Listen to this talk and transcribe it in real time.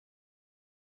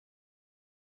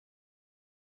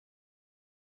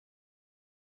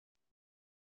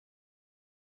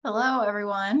Hello,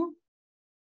 everyone.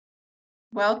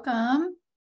 Welcome.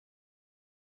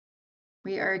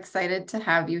 We are excited to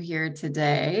have you here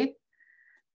today.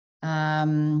 We've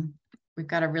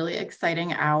got a really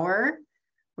exciting hour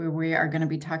where we are going to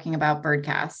be talking about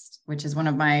BirdCast, which is one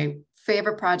of my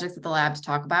favorite projects that the lab to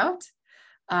talk about.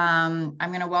 I'm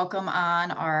going to welcome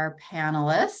on our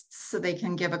panelists so they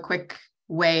can give a quick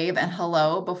wave and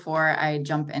hello before I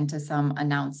jump into some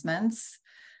announcements.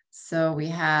 So we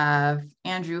have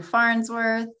Andrew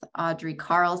Farnsworth, Audrey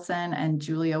Carlson, and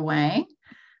Julia Wang.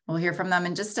 We'll hear from them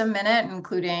in just a minute,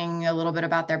 including a little bit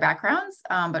about their backgrounds.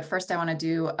 But first, I want to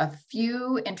do a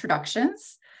few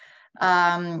introductions.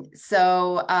 Today's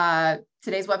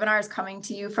webinar is coming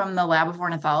to you from the Lab of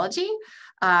Ornithology.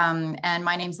 And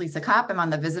my name's Lisa Kopp. I'm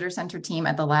on the Visitor Center team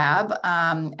at the lab.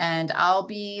 And I'll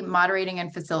be moderating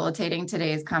and facilitating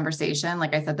today's conversation.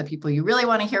 Like I said, the people you really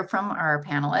want to hear from are our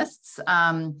panelists.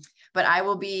 But I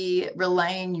will be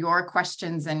relaying your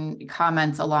questions and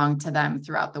comments along to them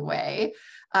throughout the way.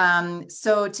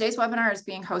 So today's webinar is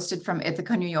being hosted from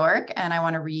Ithaca, New York, and I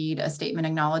want to read a statement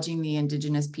acknowledging the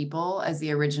Indigenous people as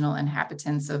the original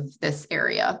inhabitants of this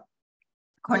area.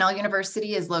 Cornell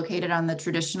University is located on the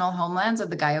traditional homelands of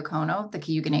the Gayokono, the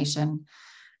Cayuga Nation.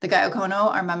 The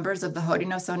Gayokono are members of the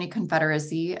Haudenosaunee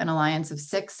Confederacy, an alliance of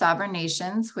 6 sovereign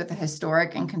nations with a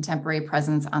historic and contemporary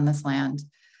presence on this land.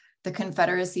 The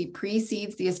Confederacy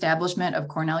precedes the establishment of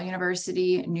Cornell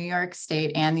University, New York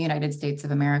State, and the United States of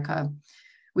America.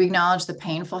 We acknowledge the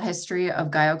painful history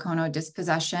of Gayokono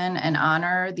dispossession and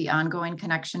honor the ongoing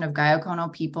connection of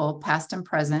Gayokono people, past and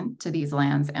present, to these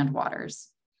lands and waters.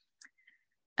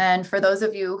 And for those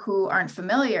of you who aren't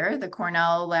familiar, the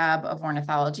Cornell Lab of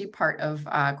Ornithology, part of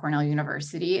Cornell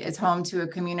University, is home to a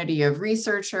community of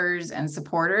researchers and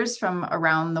supporters from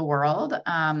around the world.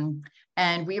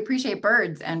 And we appreciate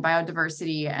birds and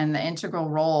biodiversity and the integral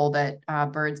role that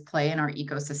birds play in our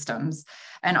ecosystems.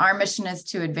 And our mission is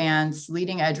to advance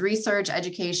leading edge research,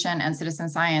 education, and citizen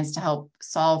science to help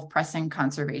solve pressing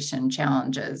conservation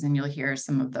challenges. And you'll hear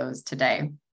some of those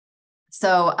today.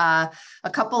 So a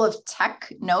couple of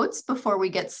tech notes before we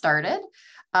get started.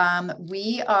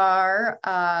 We are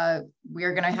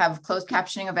going to have closed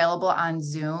captioning available on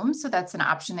Zoom. So that's an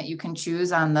option that you can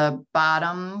choose on the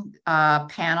bottom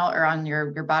panel or on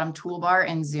your bottom toolbar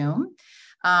in Zoom.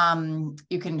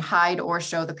 You can hide or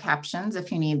show the captions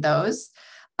if you need those.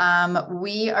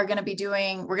 We're going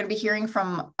to be hearing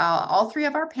from all 3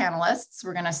 of our panelists.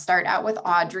 We're going to start out with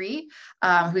Audrey,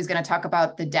 who's going to talk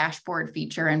about the dashboard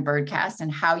feature in BirdCast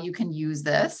and how you can use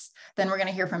this. Then we're going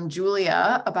to hear from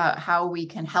Julia about how we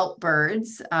can help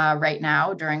birds right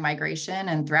now during migration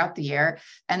and throughout the year.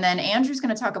 And then Andrew's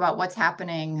going to talk about what's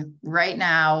happening right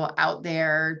now out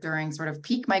there during sort of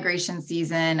peak migration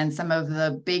season and some of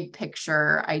the big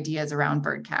picture ideas around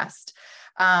BirdCast.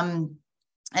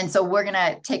 And so we're going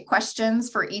to take questions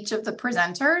for each of the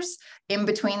presenters in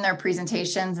between their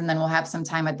presentations, and then we'll have some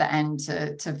time at the end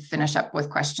to finish up with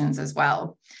questions as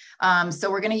well. So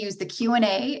we're going to use the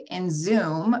Q&A in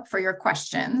Zoom for your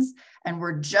questions, and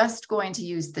we're just going to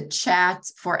use the chat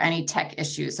for any tech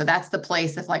issues. So that's the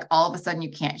place if like all of a sudden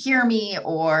you can't hear me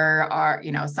or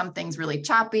something's really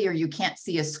choppy or you can't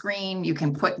see a screen, you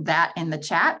can put that in the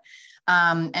chat.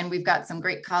 And we've got some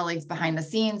great colleagues behind the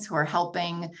scenes who are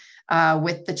helping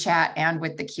with the chat and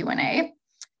with the Q&A.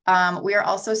 We are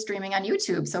also streaming on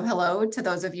YouTube. So hello to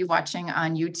those of you watching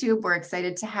on YouTube. We're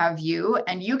excited to have you.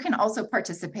 And you can also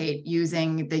participate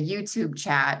using the YouTube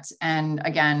chat. And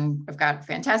again, I've got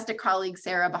fantastic colleague,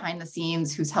 Sarah, behind the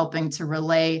scenes, who's helping to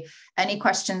relay any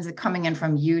questions that are coming in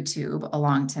from YouTube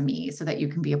along to me so that you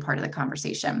can be a part of the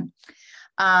conversation.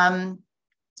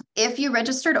 If you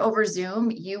registered over Zoom,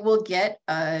 you will get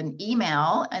an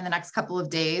email in the next couple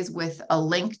of days with a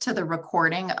link to the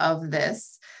recording of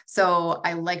this. So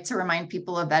I like to remind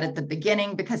people of that at the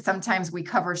beginning because sometimes we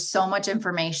cover so much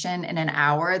information in an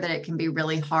hour that it can be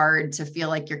really hard to feel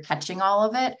like you're catching all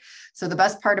of it. So the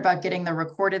best part about getting the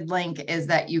recorded link is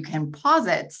that you can pause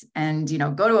it and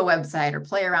go to a website or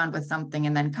play around with something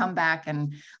and then come back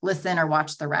and listen or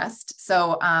watch the rest.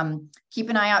 So keep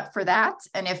an eye out for that.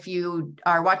 And if you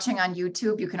are watching on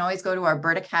YouTube, you can always go to our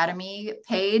Bird Academy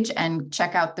page and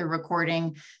check out the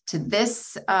recording to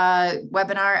this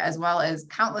webinar, as well as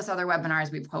countless other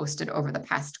webinars we've hosted over the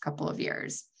past couple of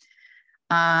years.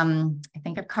 I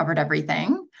think I've covered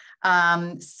everything.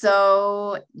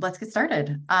 So let's get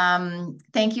started.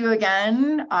 Thank you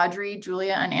again, Audrey,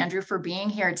 Julia, and Andrew for being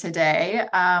here today.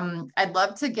 I'd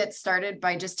love to get started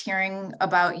by just hearing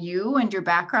about you and your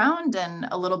background and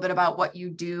a little bit about what you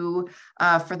do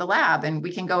for the lab. And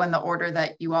we can go in the order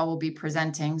that you all will be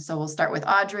presenting. So we'll start with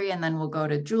Audrey and then we'll go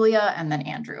to Julia and then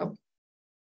Andrew.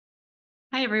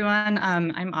 Hi, everyone.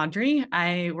 I'm Audrey.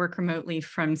 I work remotely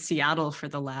from Seattle for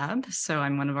the lab, so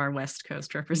I'm one of our West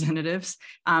Coast representatives.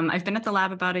 I've been at the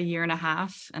lab about a year and a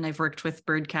half, and I've worked with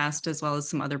BirdCast as well as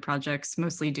some other projects,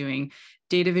 mostly doing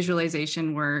data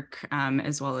visualization work,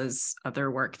 as well as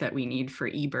other work that we need for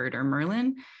eBird or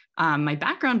Merlin. My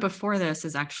background before this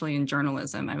is actually in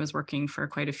journalism. I was working for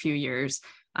quite a few years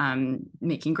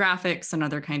making graphics and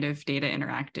other kind of data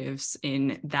interactives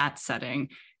in that setting.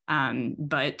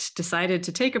 But decided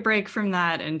to take a break from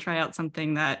that and try out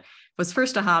something that was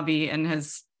first a hobby and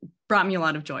has brought me a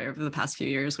lot of joy over the past few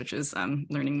years, which is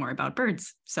learning more about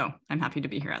birds. So I'm happy to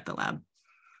be here at the lab.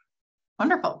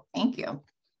 Wonderful. Thank you.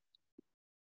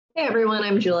 Hey everyone,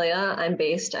 I'm Julia. I'm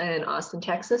based in Austin,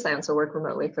 Texas. I also work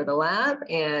remotely for the lab,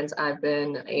 and I've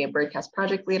been a BirdCast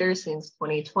project leader since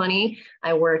 2020.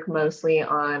 I work mostly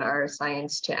on our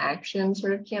science to action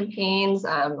sort of campaigns,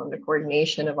 on the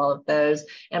coordination of all of those.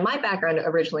 And my background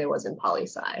originally was in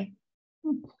poli-sci.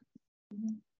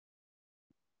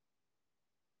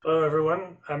 Hello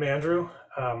everyone, I'm Andrew.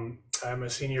 I'm a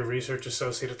senior research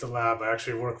associate at the lab. I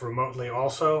actually work remotely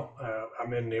also.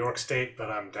 I'm in New York State, but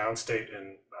I'm downstate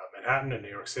in Manhattan in New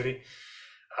York City.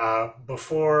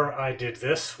 Before I did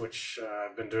this, which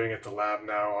I've been doing at the lab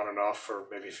now on and off for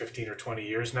maybe 15 or 20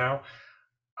 years now,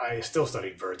 I still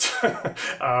studied birds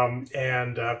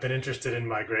and I've been interested in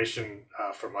migration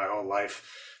for my whole life.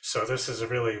 So this is a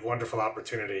really wonderful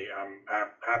opportunity. I'm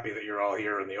happy that you're all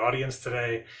here in the audience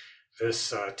today.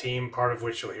 This team, part of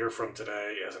which you'll hear from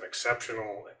today, is an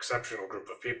exceptional group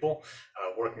of people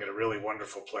working at a really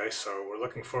wonderful place. So we're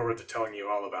looking forward to telling you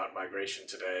all about migration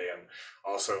today, and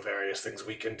also various things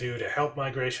we can do to help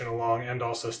migration along, and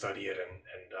also study it and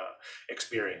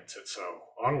experience it. So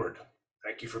onward.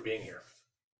 Thank you for being here.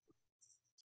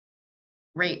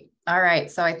 Great. All right.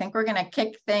 So I think we're going to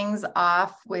kick things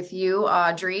off with you,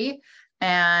 Audrey.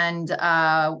 And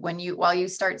while you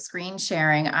start screen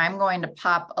sharing, I'm going to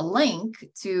pop a link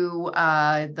to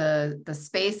the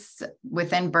space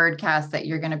within BirdCast that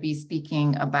you're going to be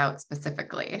speaking about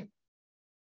specifically.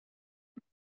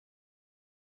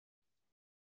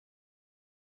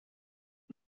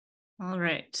 All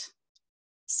right.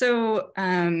 So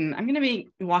I'm going to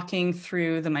be walking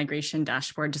through the migration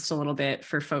dashboard just a little bit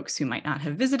for folks who might not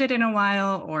have visited in a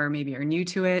while or maybe are new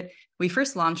to it. We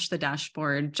first launched the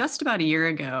dashboard just about a year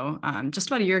ago.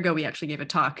 We actually gave a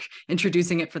talk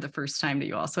introducing it for the first time to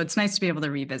you all. So it's nice to be able to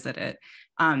revisit it.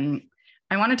 I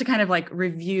wanted to kind of like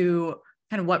review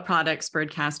kind of what products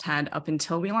BirdCast had up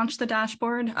until we launched the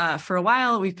dashboard. For a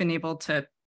while, we've been able to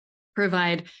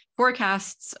provide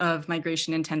forecasts of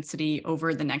migration intensity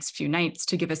over the next few nights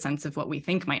to give a sense of what we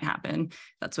think might happen.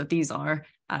 That's what these are.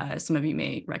 Some of you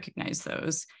may recognize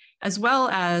those, as well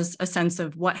as a sense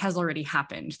of what has already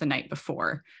happened the night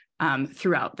before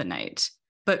throughout the night.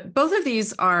 But both of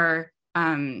these are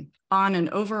on an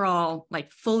overall,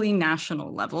 like fully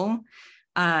national level,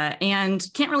 and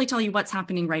can't really tell you what's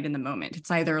happening right in the moment.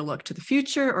 It's either a look to the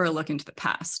future or a look into the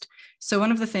past. So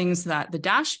one of the things that the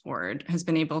dashboard has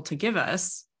been able to give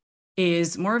us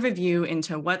is more of a view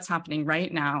into what's happening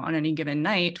right now on any given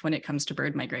night when it comes to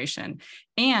bird migration.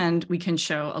 And we can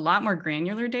show a lot more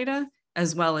granular data,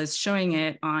 as well as showing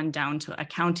it on down to a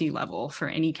county level for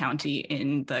any county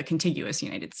in the contiguous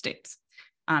United States.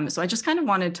 So I just kind of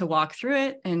wanted to walk through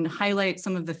it and highlight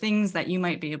some of the things that you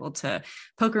might be able to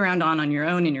poke around on your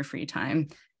own in your free time.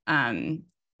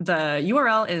 The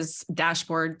URL is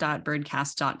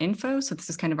dashboard.birdcast.info. So this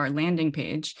is kind of our landing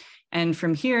page. And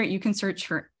from here, you can search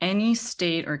for any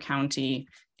state or county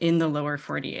in the lower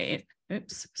 48.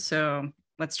 Oops. So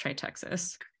let's try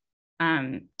Texas.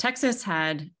 Texas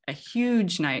had a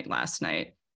huge night last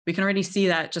night. We can already see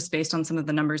that just based on some of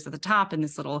the numbers at the top and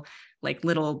this little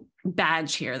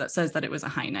badge here that says that it was a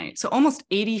high night. So almost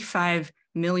 85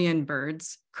 million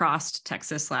birds crossed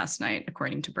Texas last night,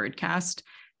 according to BirdCast.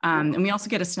 And we also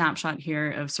get a snapshot here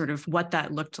of sort of what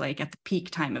that looked like at the peak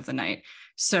time of the night.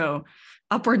 So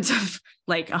upwards of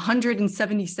like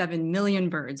 177 million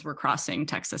birds were crossing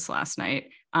Texas last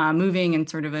night, moving in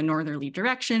sort of a northerly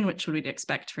direction, which we'd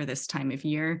expect for this time of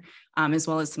year, as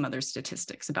well as some other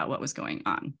statistics about what was going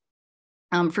on.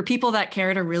 For people that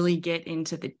care to really get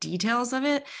into the details of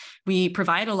it, we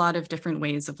provide a lot of different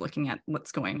ways of looking at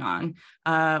what's going on.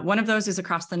 One of those is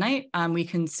across the night. We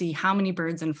can see how many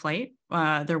birds in flight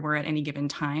there were at any given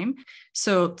time.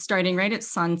 So starting right at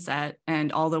sunset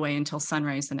and all the way until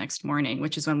sunrise the next morning,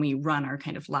 which is when we run our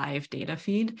kind of live data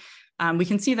feed, we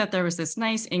can see that there was this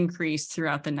nice increase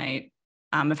throughout the night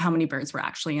of how many birds were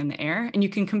actually in the air. And you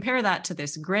can compare that to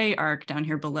this gray arc down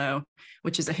here below,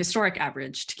 which is a historic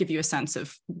average to give you a sense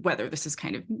of whether this is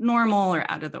kind of normal or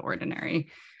out of the ordinary.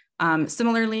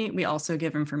 Similarly, we also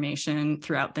give information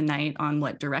throughout the night on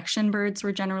what direction birds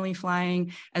were generally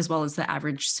flying, as well as the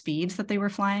average speeds that they were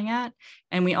flying at.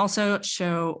 And we also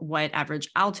show what average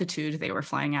altitude they were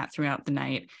flying at throughout the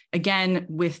night, again,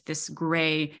 with this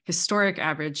gray historic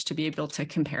average to be able to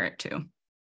compare it to.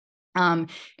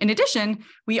 In addition,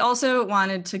 we also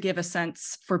wanted to give a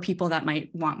sense for people that might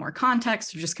want more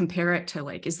context, or just compare it to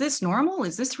like, is this normal?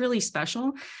 Is this really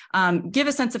special? Give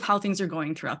a sense of how things are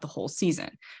going throughout the whole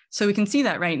season. So we can see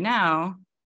that right now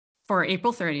for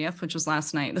April 30th, which was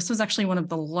last night, this was actually one of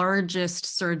the largest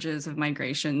surges of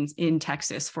migrations in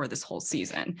Texas for this whole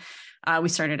season. We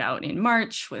started out in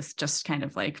March with just kind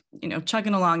of like,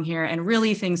 chugging along here, and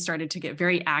really things started to get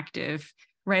very active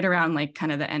right around like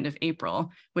kind of the end of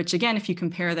April, which again, if you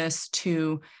compare this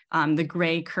to the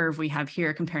gray curve we have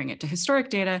here, comparing it to historic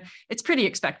data, it's pretty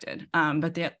expected,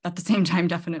 but at the same time,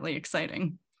 definitely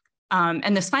exciting.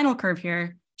 And this final curve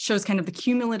here shows kind of the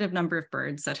cumulative number of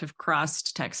birds that have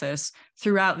crossed Texas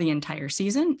throughout the entire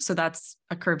season. So that's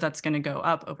a curve that's going to go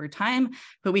up over time,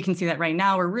 but we can see that right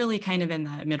now we're really kind of in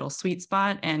that middle sweet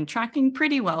spot and tracking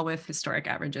pretty well with historic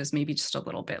averages, maybe just a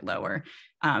little bit lower,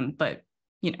 but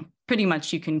pretty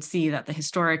much you can see that the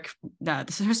historic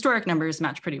numbers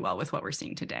match pretty well with what we're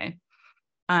seeing today.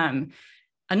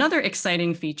 Another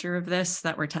exciting feature of this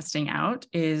that we're testing out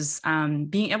is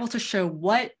being able to show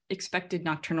what expected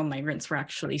nocturnal migrants we're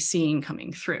actually seeing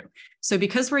coming through. So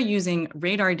because we're using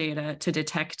radar data to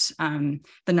detect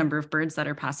the number of birds that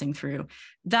are passing through,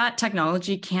 that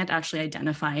technology can't actually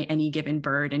identify any given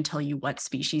bird and tell you what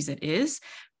species it is.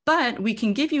 But we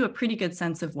can give you a pretty good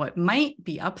sense of what might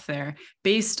be up there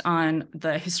based on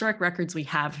the historic records we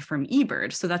have from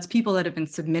eBird. So that's people that have been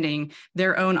submitting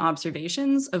their own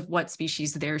observations of what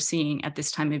species they're seeing at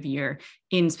this time of year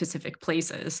in specific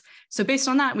places. So based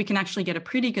on that, we can actually get a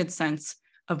pretty good sense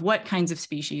of what kinds of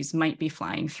species might be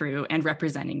flying through and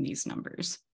representing these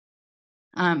numbers.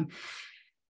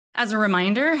 As a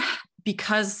reminder,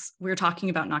 because we're talking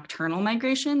about nocturnal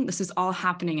migration, this is all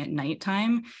happening at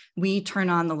nighttime. We turn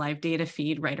on the live data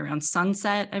feed right around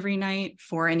sunset every night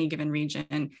for any given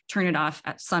region, turn it off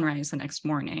at sunrise the next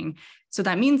morning. So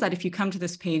that means that if you come to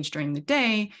this page during the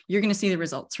day, you're going to see the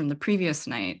results from the previous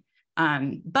night.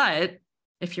 But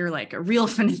if you're like a real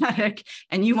fanatic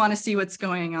and you want to see what's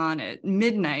going on at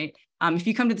midnight, if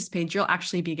you come to this page, you'll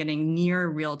actually be getting near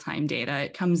real-time data.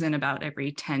 It comes in about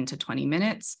every 10 to 20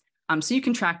 minutes. So you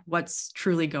can track what's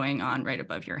truly going on right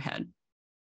above your head.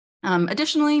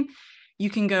 Additionally, you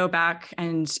can go back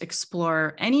and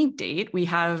explore any date. We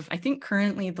have, I think,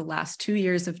 currently the last 2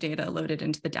 years of data loaded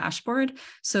into the dashboard.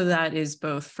 So that is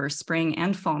both for spring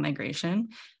and fall migration.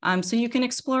 So you can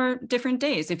explore different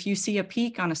days. If you see a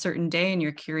peak on a certain day and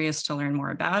you're curious to learn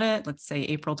more about it, let's say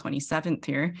April 27th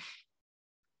here,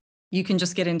 you can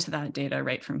just get into that data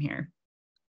right from here.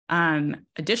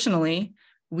 Additionally,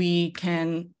 we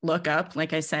can look up,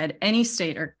 like I said, any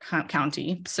state or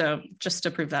county. So just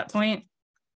to prove that point,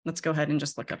 let's go ahead and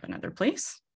just look up another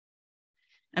place.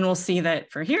 And we'll see that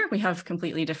for here, we have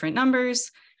completely different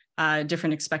numbers.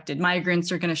 Different expected migrants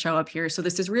are going to show up here. So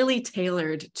this is really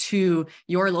tailored to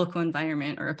your local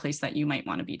environment or a place that you might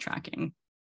want to be tracking.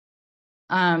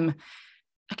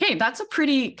 Okay, that's a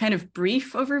pretty kind of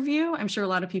brief overview. I'm sure a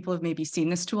lot of people have maybe seen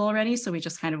this tool already, so we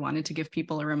just kind of wanted to give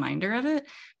people a reminder of it.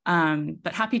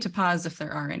 But happy to pause if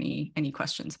there are any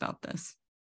questions about this.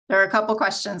 There are a couple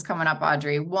questions coming up,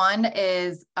 Audrey. One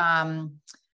is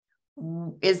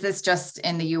this just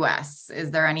in the US?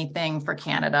 Is there anything for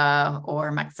Canada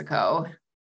or Mexico?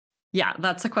 Yeah,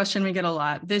 that's a question we get a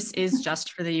lot. This is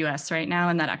just for the US right now,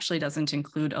 and that actually doesn't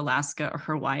include Alaska or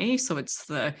Hawaii. So it's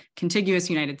the contiguous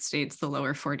United States, the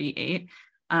lower 48.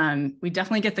 We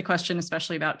definitely get the question,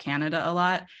 especially about Canada, a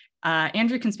lot.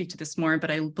 Andrew can speak to this more,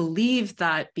 but I believe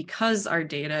that because our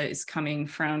data is coming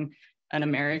from an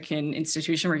American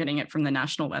institution, we're getting it from the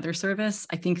National Weather Service.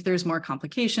 I think there's more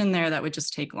complication there that would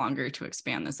just take longer to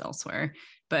expand this elsewhere.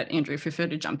 But Andrew, feel free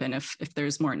to jump in if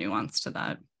there's more nuance to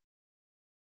that.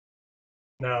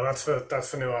 No, that's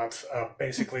the nuance.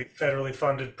 Basically, federally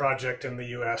funded project in the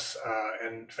U.S.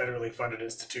 And federally funded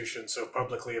institution, so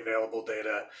publicly available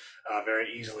data,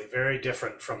 very easily, very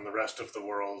different from the rest of the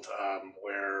world,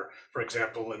 where, for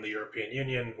example, in the European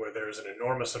Union, where there's an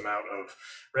enormous amount of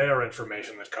radar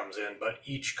information that comes in, but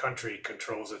each country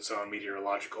controls its own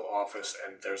meteorological office,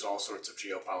 and there's all sorts of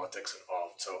geopolitics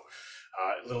involved. So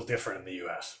a little different in the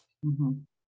U.S. Mm-hmm.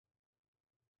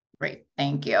 Great,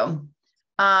 thank you.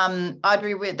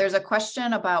 Audrey, there's a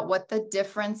question about what the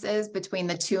difference is between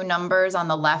the two numbers on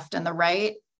the left and the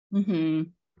right. Mm-hmm.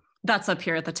 That's up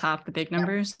here at the top, the big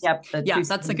numbers. Yep. Yeah,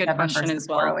 that's a good question as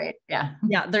well. Yeah.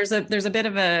 Yeah, there's a bit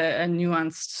of a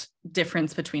nuanced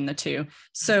difference between the two.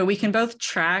 So we can both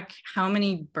track how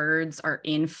many birds are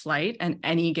in flight at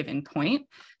any given point.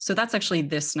 So that's actually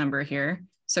this number here.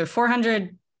 So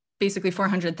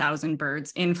 400,000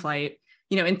 birds in flight.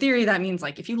 In theory, that means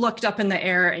like if you looked up in the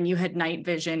air and you had night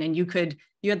vision and you had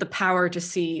the power to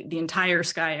see the entire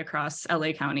sky across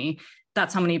LA County,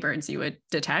 that's how many birds you would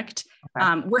detect.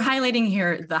 Okay. We're highlighting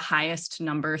here the highest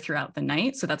number throughout the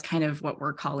night. So that's kind of what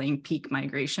we're calling peak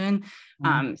migration.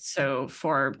 So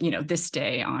for, this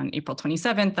day on April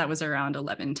 27th, that was around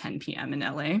 11:10 p.m. in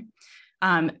LA.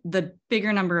 The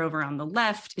bigger number over on the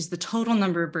left is the total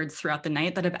number of birds throughout the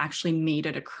night that have actually made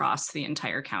it across the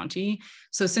entire county.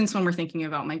 So since when we're thinking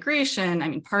about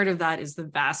migration, part of that is the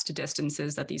vast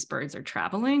distances that these birds are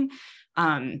traveling.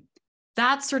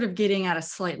 That's sort of getting at a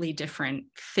slightly different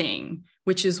thing,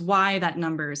 which is why that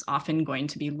number is often going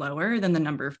to be lower than the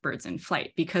number of birds in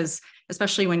flight, because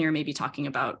especially when you're maybe talking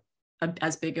about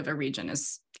as big of a region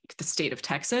as the state of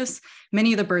Texas,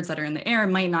 many of the birds that are in the air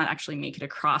might not actually make it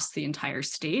across the entire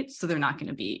state. So they're not going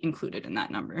to be included in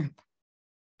that number.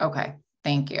 Okay,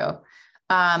 thank you.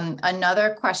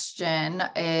 Another question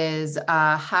is,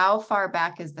 how far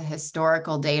back is the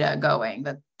historical data going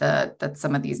that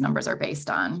some of these numbers are based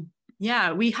on?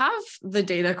 Yeah, we have the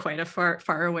data quite a far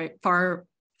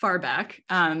back.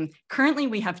 Currently,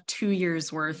 we have 2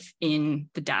 years worth in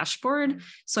the dashboard.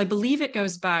 So I believe it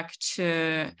goes back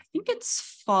to, I think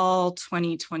it's fall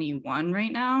 2021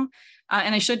 right now.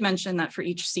 And I should mention that for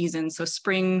each season, so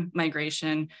spring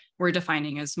migration, we're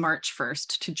defining as March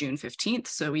 1st to June 15th.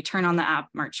 So we turn on the app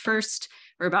March 1st,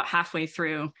 we're about halfway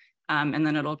through, and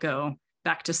then it'll go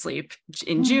back to sleep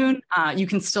in June. You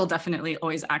can still definitely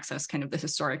always access kind of the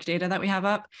historic data that we have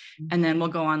up. And then we'll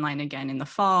go online again in the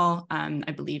fall.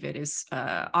 I believe it is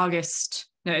August.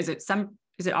 No, is it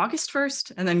August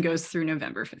 1st? And then goes through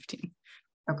November 15th.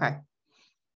 Okay.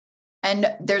 And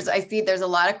I see there's a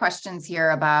lot of questions here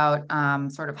about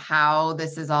sort of how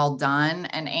this is all done.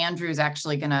 And Andrew's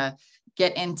actually going to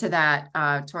get into that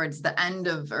towards the end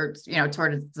of, or,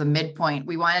 towards the midpoint.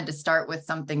 We wanted to start with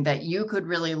something that you could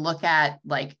really look at,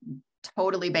 like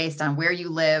totally based on where you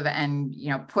live and,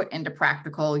 put into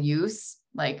practical use,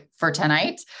 like for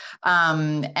tonight.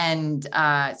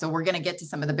 So we're going to get to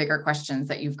some of the bigger questions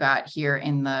that you've got here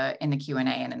in the Q&A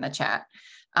and in the chat.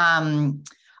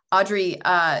 Audrey,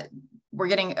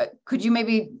 could you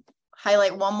maybe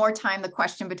highlight one more time the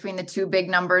question between the two big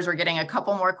numbers? We're getting a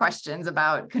couple more questions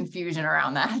about confusion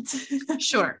around that.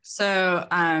 Sure. So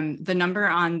the number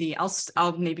on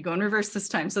I'll maybe go in reverse this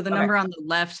time. So the number on the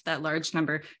left, that large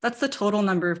number, that's the total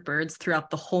number of birds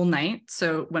throughout the whole night.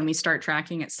 So when we start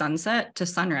tracking at sunset to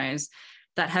sunrise,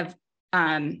 that have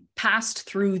passed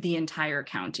through the entire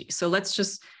county. So let's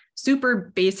just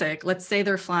super basic. Let's say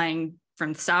they're flying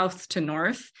from south to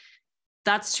north.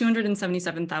 That's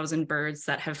 277,000 birds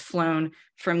that have flown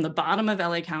from the bottom of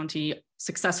LA County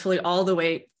successfully all the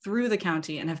way through the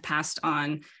county and have passed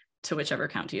on to whichever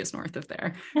county is north of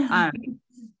there.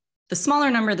 The smaller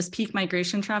number, this peak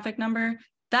migration traffic number,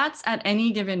 that's at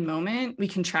any given moment. We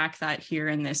can track that here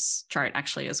in this chart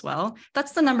actually as well.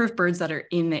 That's the number of birds that are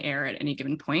in the air at any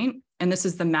given point. And this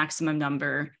is the maximum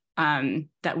number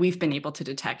that we've been able to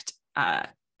detect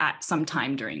at some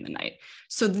time during the night.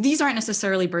 So these aren't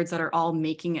necessarily birds that are all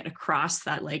making it across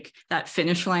that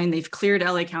finish line. They've cleared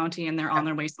LA County and they're on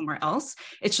their way somewhere else.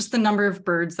 It's just the number of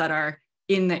birds that are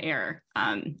in the air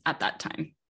at that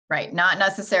time. Right. Not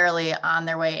necessarily on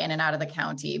their way in and out of the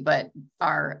county, but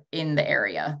are in the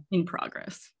area. In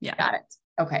progress. Yeah. Got it.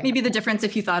 Okay. Maybe the difference,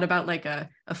 if you thought about like a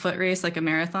foot race, like a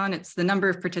marathon, it's the number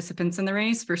of participants in the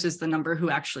race versus the number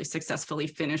who actually successfully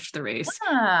finished the race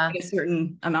in a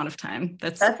certain amount of time.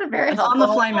 That's a very on the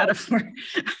fly metaphor.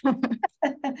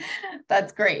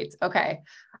 That's great. Okay.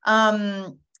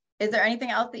 Is there anything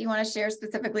else that you want to share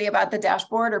specifically about the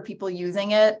dashboard or people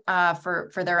using it for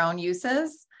their own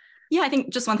uses? Yeah, I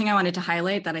think just one thing I wanted to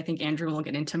highlight that I think Andrew will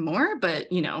get into more, but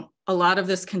a lot of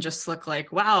this can just look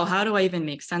like, wow, how do I even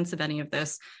make sense of any of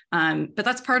this? But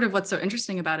that's part of what's so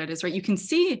interesting about it is, right, you can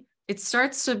see it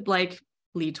starts to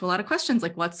lead to a lot of questions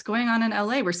like what's going on in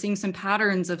LA? We're seeing some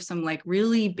patterns of some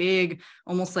really big,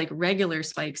 almost like regular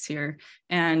spikes here.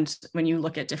 And when you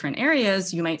look at different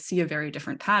areas, you might see a very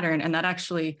different pattern. And that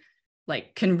actually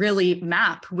can really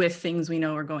map with things we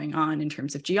know are going on in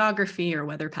terms of geography or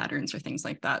weather patterns or things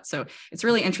like that. So it's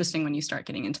really interesting when you start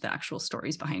getting into the actual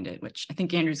stories behind it, which I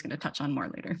think Andrew's going to touch on more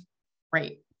later.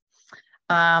 Right.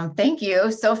 Thank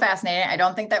you. So fascinating. I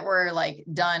don't think that we're like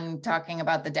done talking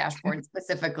about the dashboard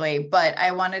specifically, but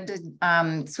I wanted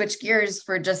to switch gears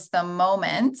for just a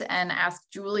moment and ask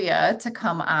Julia to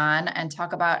come on and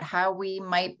talk about how we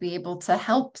might be able to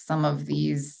help some of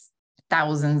these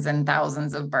thousands and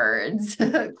thousands of birds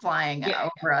flying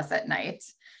over us at night.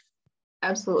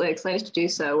 Absolutely excited to do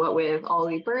so. What with all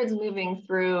the birds moving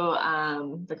through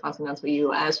the continental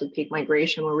US with peak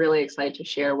migration, we're really excited to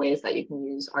share ways that you can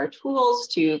use our tools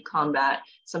to combat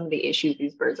some of the issues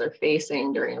these birds are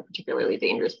facing during a particularly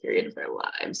dangerous period of their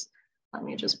lives. Let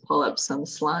me just pull up some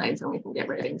slides and we can get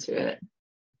right into it.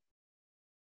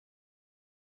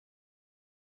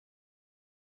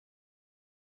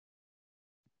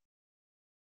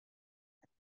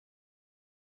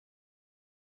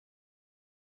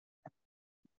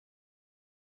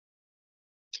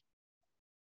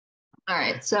 All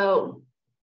right, so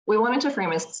we wanted to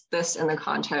frame this in the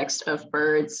context of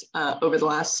birds over the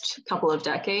last couple of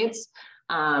decades,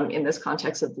 in this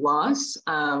context of loss,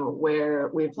 where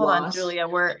we've Hold lost. on, Julia,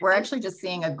 we're actually just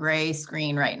seeing a gray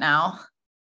screen right now.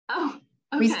 Oh,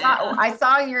 okay. I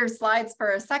saw your slides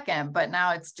for a second, but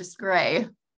now it's just gray.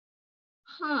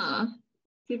 Huh.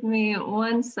 Give me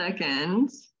 1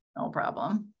 second. No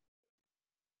problem.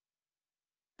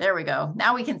 There we go.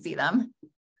 Now we can see them.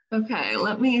 Okay,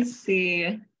 let me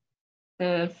see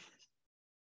if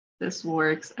this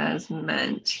works as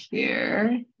meant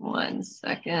here. 1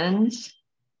 second.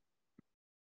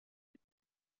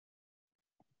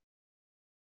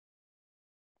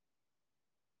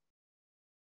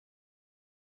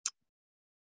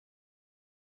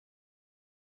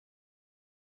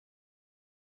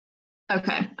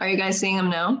 Okay, are you guys seeing them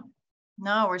now?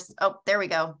 No, oh, there we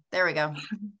go. There we go.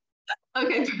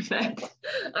 Okay, perfect.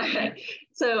 All right,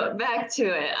 so back to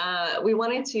it. We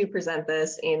wanted to present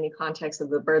this in the context of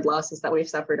the bird losses that we've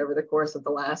suffered over the course of the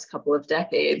last couple of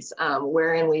decades,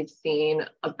 wherein we've seen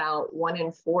about 1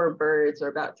 in 4 birds, or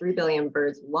about 3 billion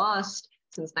birds lost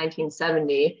since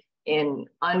 1970 in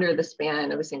under the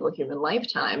span of a single human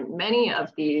lifetime, many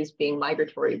of these being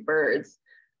migratory birds.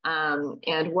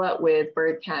 And what with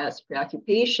BirdCast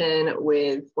preoccupation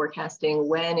with forecasting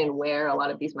when and where a lot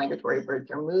of these migratory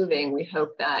birds are moving, we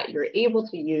hope that you're able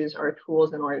to use our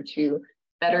tools in order to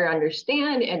better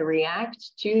understand and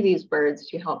react to these birds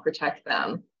to help protect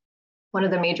them. One of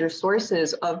the major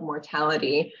sources of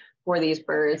mortality for these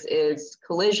birds is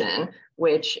collision,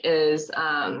 which is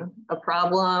a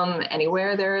problem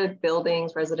anywhere there are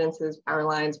buildings, residences, power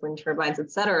lines, wind turbines, et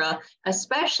cetera,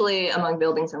 especially among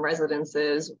buildings and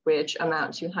residences, which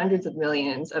amount to hundreds of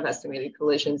millions of estimated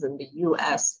collisions in the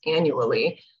US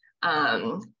annually.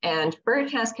 And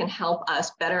BirdCast can help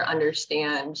us better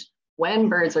understand when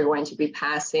birds are going to be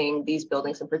passing these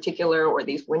buildings in particular, or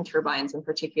these wind turbines in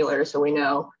particular, so we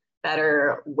know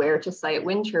better where to site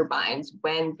wind turbines,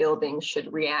 when buildings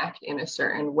should react in a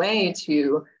certain way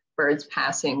to birds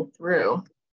passing through.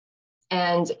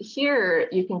 And here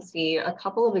you can see a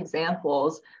couple of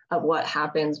examples of what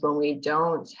happens when we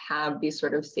don't have these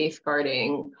sort of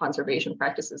safeguarding conservation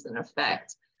practices in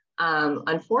effect.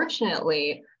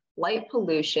 Unfortunately, light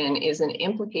pollution is an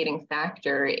implicating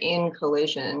factor in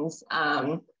collisions,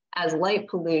 as light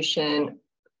pollution,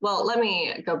 well, let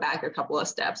me go back a couple of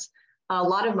steps. A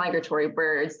lot of migratory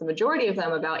birds, the majority of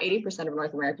them, about 80% of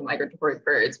North American migratory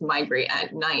birds, migrate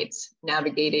at night,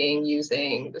 navigating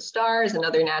using the stars and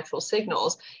other natural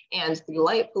signals. And the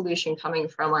light pollution coming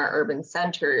from our urban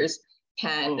centers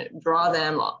can draw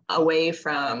them away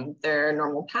from their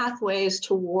normal pathways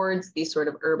towards these sort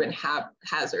of urban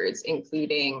hazards,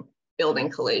 including building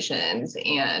collisions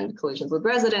and collisions with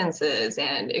residences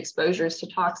and exposures to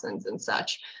toxins and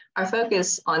such. Our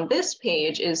focus on this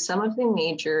page is some of the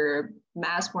major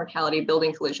mass mortality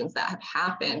building collisions that have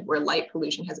happened where light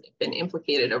pollution has been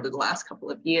implicated over the last couple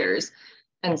of years.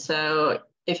 And so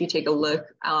if you take a look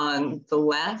on the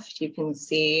left, you can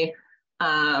see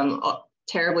a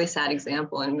terribly sad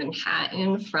example in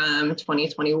Manhattan from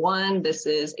 2021. This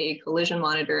is a collision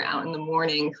monitor out in the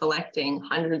morning collecting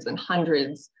hundreds and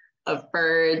hundreds of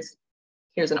birds.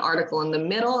 Here's an article in the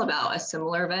middle about a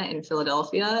similar event in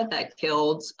Philadelphia that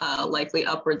killed likely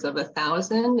upwards of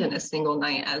 1,000 in a single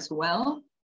night as well.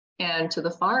 And to the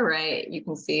far right, you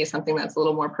can see something that's a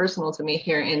little more personal to me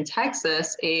here in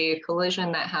Texas, a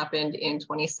collision that happened in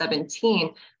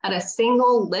 2017 at a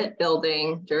single lit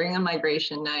building during a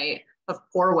migration night of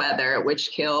poor weather,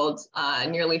 which killed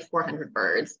nearly 400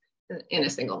 birds in a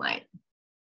single night.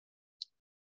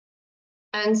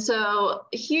 And so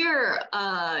here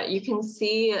you can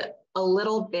see a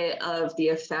little bit of the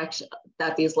effect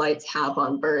that these lights have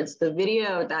on birds. The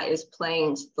video that is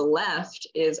playing to the left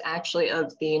is actually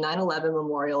of the 9/11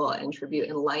 Memorial and Tribute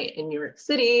in Light in New York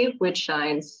City, which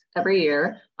shines every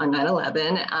year on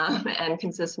 9/11 and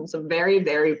consists of some very,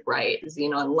 very bright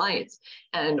xenon lights.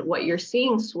 And what you're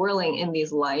seeing swirling in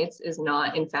these lights is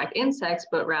not, in fact, insects,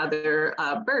 but rather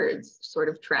birds sort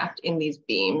of trapped in these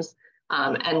beams,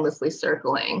 endlessly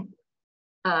circling.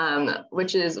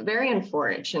 Which is very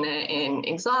unfortunate in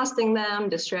exhausting them,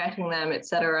 distracting them, et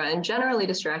cetera, and generally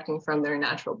distracting from their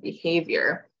natural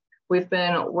behavior. We've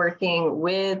been working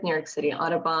with New York City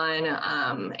Audubon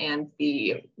and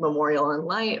the Memorial in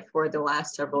Light for the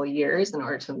last several years in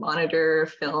order to monitor,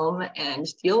 film, and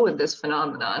deal with this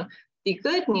phenomenon. The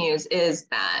good news is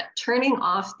that turning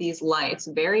off these lights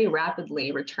very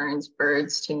rapidly returns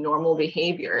birds to normal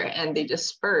behavior, and they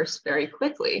disperse very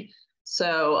quickly.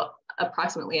 So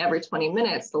approximately every 20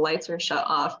 minutes, the lights are shut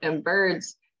off, and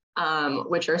birds,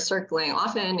 which are circling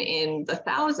often in the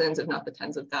thousands, if not the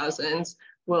tens of thousands,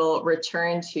 will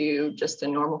return to just a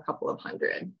normal couple of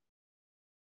hundred.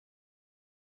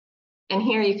 And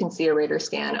here you can see a radar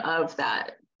scan of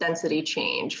that density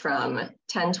change from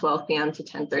 10:12 p.m. to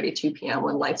 10:32 p.m.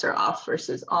 when lights are off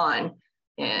versus on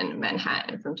in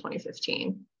Manhattan from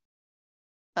 2015.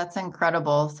 That's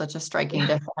incredible. Such a striking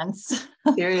difference.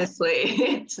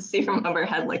 Seriously, to see from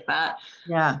overhead like that.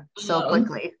 Yeah, so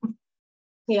quickly.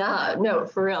 Yeah, no,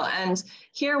 for real. And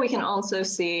here we can also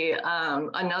see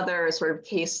another sort of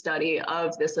case study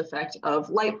of this effect of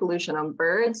light pollution on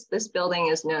birds. This building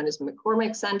is known as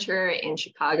McCormick Center in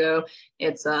Chicago.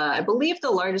 It's, I believe,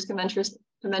 the largest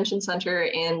convention center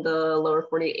in the lower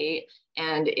 48.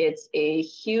 And it's a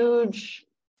huge,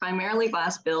 primarily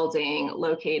glass building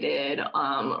located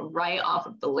right off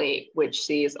of the lake, which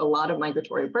sees a lot of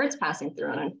migratory birds passing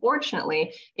through. And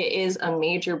unfortunately, it is a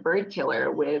major bird killer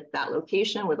with that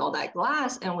location, with all that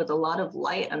glass, and with a lot of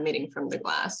light emitting from the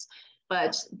glass.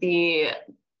 But the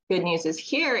good news is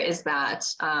here is that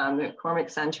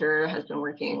McCormick Center has been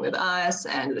working with us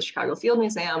and the Chicago Field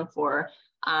Museum for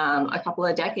a couple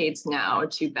of decades now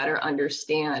to better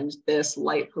understand this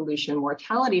light pollution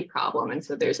mortality problem. And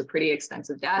so there's a pretty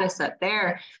extensive data set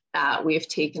there that we've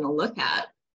taken a look at.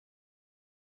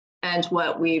 And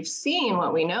what we've seen,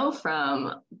 what we know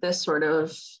from this sort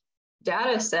of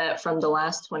data set from the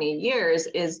last 20 years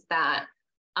is that,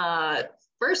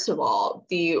 first of all,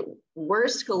 the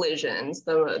worst collisions,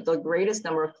 the greatest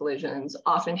number of collisions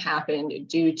often happen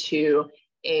due to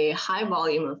a high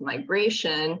volume of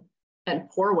migration and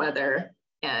poor weather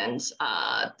and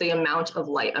the amount of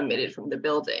light emitted from the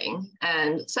building.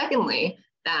 And secondly,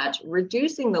 that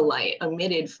reducing the light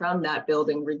emitted from that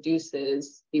building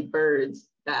reduces the birds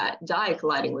that die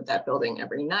colliding with that building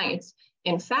every night.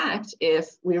 In fact,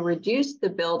 if we reduce the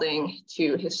building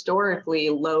to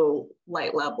historically low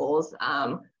light levels,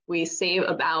 we save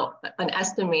about an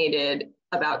estimated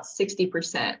about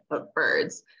 60% of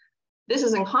birds. This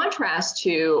is in contrast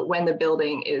to when the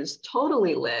building is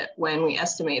totally lit, when we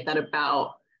estimate that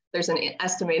there's an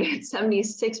estimated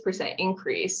 76%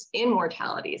 increase in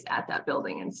mortalities at that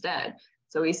building instead.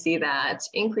 So we see that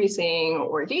increasing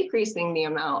or decreasing the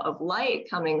amount of light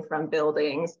coming from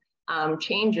buildings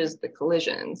changes the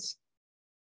collisions.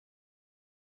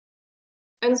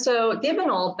 And so given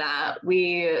all that,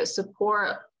 we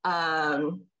support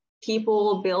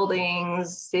people,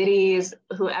 buildings, cities,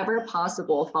 whoever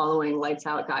possible following lights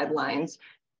out guidelines,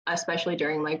 especially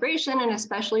during migration and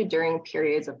especially during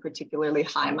periods of particularly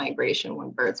high migration when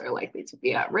birds are likely to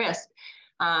be at risk.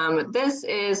 This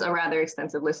is a rather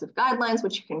extensive list of guidelines,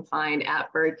 which you can find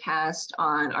at BirdCast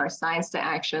on our Science to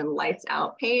Action Lights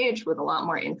Out page with a lot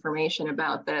more information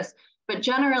about this. But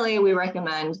generally, we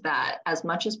recommend that as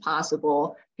much as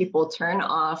possible, people turn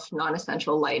off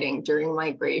non-essential lighting during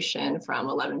migration from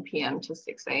 11 p.m. to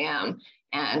 6 a.m.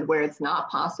 And where it's not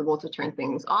possible to turn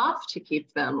things off, to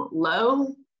keep them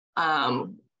low,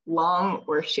 long,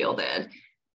 or shielded.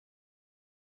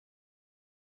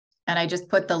 And I just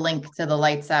put the link to the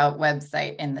Lights Out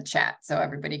website in the chat, so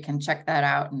everybody can check that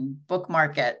out and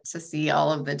bookmark it to see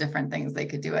all of the different things they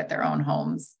could do at their own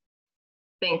homes.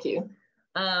 Thank you.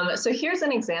 So here's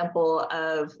an example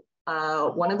of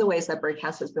one of the ways that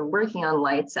BirdCast has been working on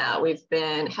Lights Out. We've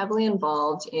been heavily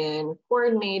involved in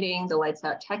coordinating the Lights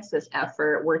Out Texas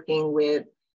effort, working with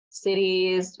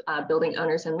cities, building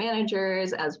owners and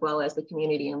managers, as well as the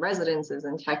community and residences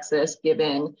in Texas,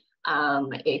 given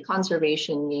a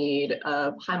conservation need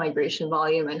of high migration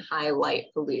volume and high light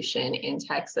pollution in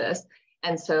Texas.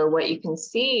 And so what you can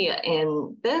see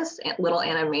in this little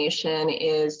animation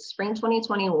is spring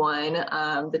 2021,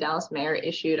 the Dallas mayor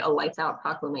issued a Lights Out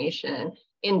proclamation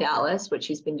in Dallas, which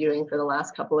he's been doing for the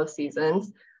last couple of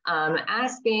seasons,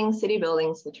 asking city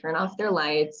buildings to turn off their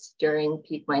lights during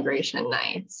peak migration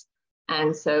nights.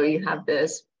 And so you have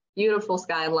this beautiful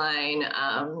skyline,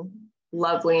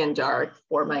 lovely and dark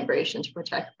for migration to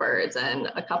protect birds, and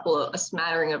a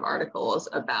smattering of articles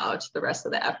about the rest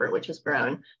of the effort, which has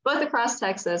grown both across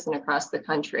Texas and across the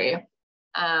country,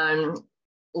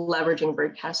 leveraging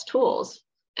BirdCast tools.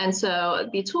 And so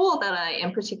the tool that I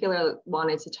in particular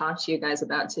wanted to talk to you guys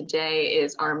about today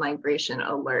is our migration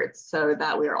alerts, so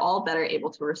that we are all better able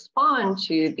to respond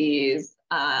to these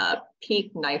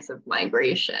peak nights of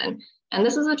migration. And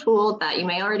this is a tool that you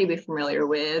may already be familiar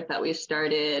with, that we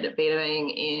started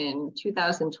betaing in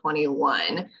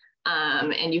 2021.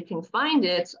 And you can find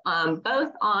it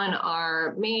both on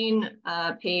our main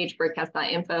page,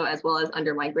 birdcast.info, as well as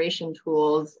under migration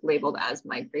tools labeled as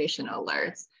migration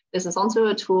alerts. This is also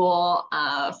a tool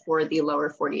for the lower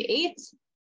 48,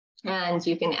 and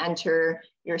you can enter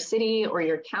your city or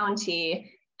your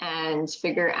county and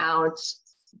figure out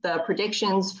the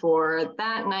predictions for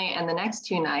that night and the next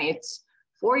 2 nights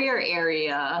for your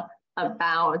area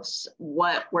about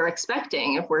what we're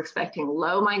expecting. If we're expecting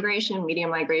low migration, medium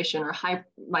migration, or high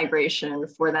migration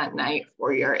for that night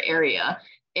for your area.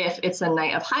 If it's a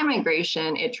night of high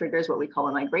migration, it triggers what we call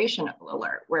a migration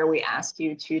alert, where we ask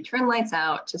you to turn lights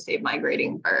out to save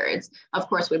migrating birds. Of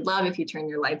course, we'd love if you turn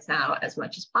your lights out as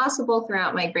much as possible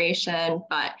throughout migration,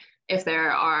 but if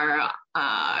there are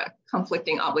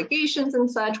conflicting obligations and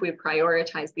such, we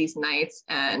prioritize these nights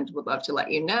and would love to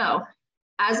let you know.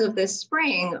 As of this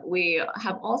spring, we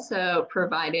have also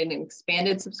provided an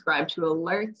expanded subscribe to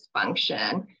alerts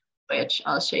function, which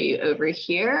I'll show you over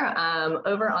here.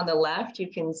 Over on the left, you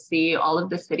can see all of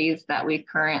the cities that we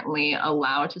currently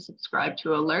allow to subscribe to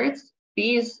alerts.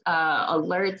 These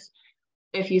alerts,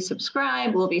 if you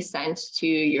subscribe, will be sent to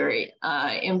your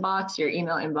inbox, your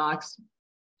email inbox,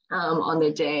 on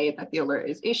the day that the alert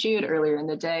is issued, earlier in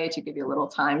the day, to give you a little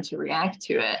time to react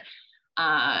to it.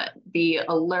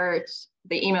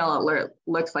 The email alert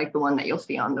looks like the one that you'll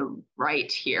see on the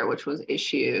right here, which was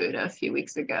issued a few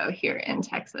weeks ago here in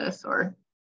Texas, or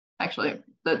actually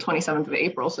the 27th of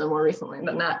April, so more recently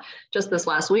than that, just this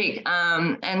last week.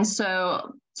 And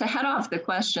so to head off the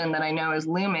question that I know is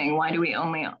looming, why do we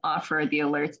only offer the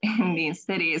alerts in these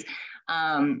cities?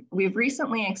 We've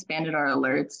recently expanded our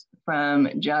alerts from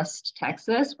just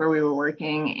Texas, where we were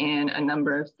working in a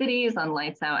number of cities on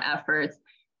lights out efforts,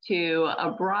 to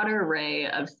a broader array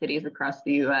of cities across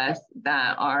the US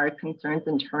that are concerns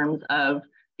in terms of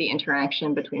the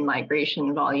interaction between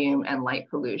migration volume and light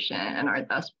pollution, and are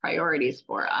thus priorities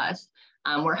for us.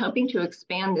 We're hoping to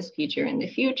expand this feature in the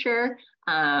future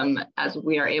as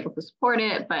we are able to support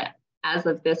it, but as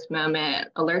of this moment,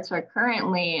 alerts are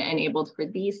currently enabled for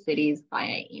these cities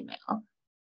via email.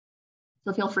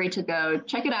 So feel free to go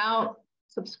check it out,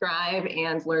 subscribe,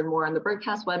 and learn more on the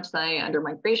BirdCast website under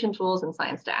migration tools and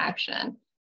science to action.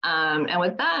 And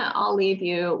with that, I'll leave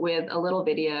you with a little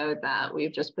video that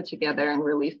we've just put together and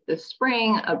released this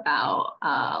spring about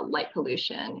light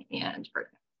pollution and bird.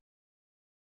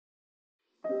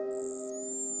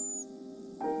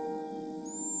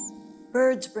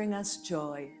 Birds bring us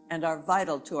joy and are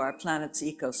vital to our planet's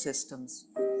ecosystems,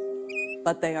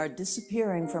 but they are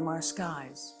disappearing from our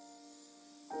skies.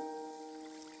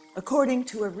 According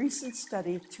to a recent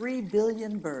study, 3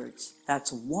 billion birds,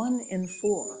 that's 1 in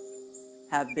 4,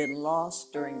 have been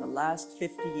lost during the last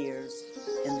 50 years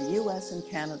in the US and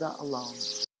Canada alone.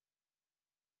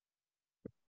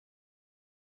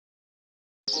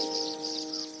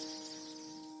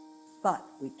 But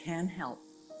we can help.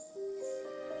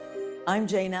 I'm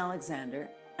Jane Alexander,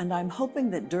 and I'm hoping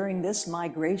that during this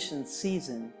migration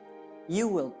season, you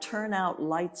will turn out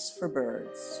lights for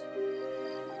birds.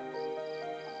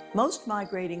 Most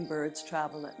migrating birds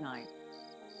travel at night.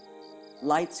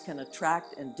 Lights can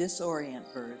attract and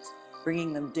disorient birds,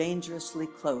 bringing them dangerously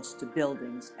close to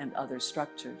buildings and other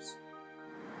structures.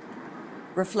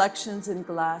 Reflections in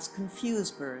glass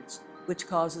confuse birds, which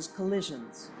causes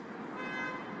collisions.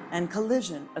 And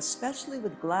collision, especially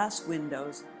with glass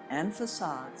windows and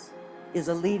facades, is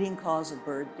a leading cause of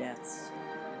bird deaths.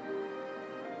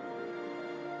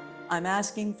 I'm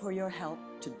asking for your help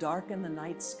to darken the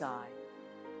night sky.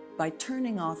 By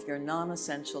turning off your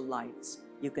non-essential lights,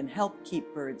 you can help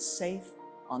keep birds safe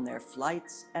on their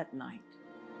flights at night.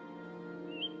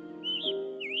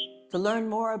 To learn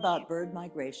more about bird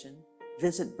migration,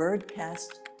 visit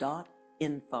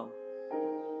birdcast.info.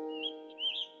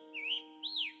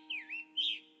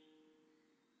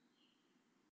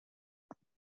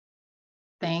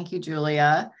 Thank you,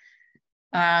 Julia.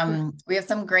 We have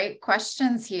some great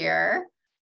questions here.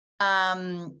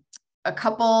 a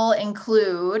couple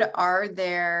include, are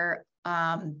there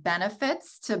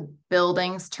benefits to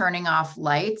buildings turning off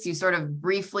lights? You sort of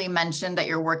briefly mentioned that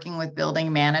you're working with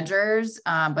building managers,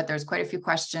 but there's quite a few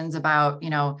questions about,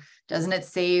 doesn't it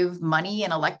save money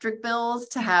in electric bills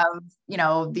to have,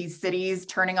 these cities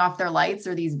turning off their lights,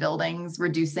 or these buildings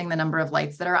reducing the number of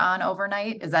lights that are on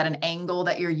overnight? Is that an angle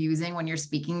that you're using when you're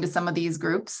speaking to some of these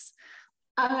groups?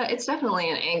 It's definitely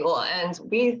an angle, and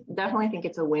we definitely think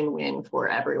it's a win-win for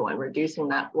everyone, reducing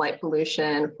that light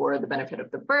pollution for the benefit of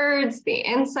the birds, the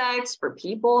insects, for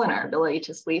people, and our ability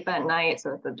to sleep at night so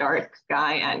that the dark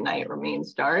sky at night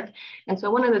remains dark. And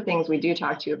so one of the things we do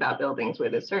talk to you about buildings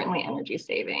with is certainly energy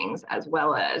savings, as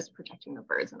well as protecting the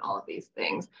birds and all of these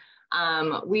things.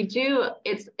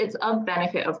 It's of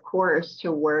benefit, of course,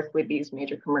 to work with these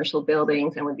major commercial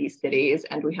buildings and with these cities,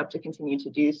 and we hope to continue to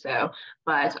do so.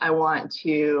 But I want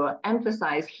to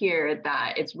emphasize here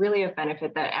that it's really a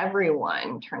benefit that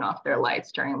everyone turn off their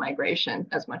lights during migration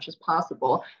as much as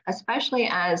possible, especially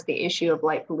as the issue of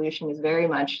light pollution is very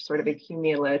much sort of a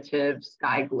cumulative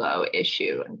sky glow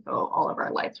issue. And so all of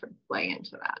our lights would play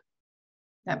into that.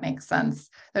 That makes sense.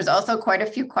 There's also quite a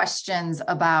few questions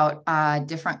about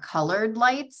different colored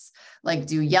lights, like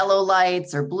do yellow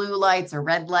lights or blue lights or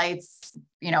red lights,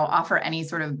 offer any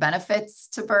sort of benefits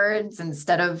to birds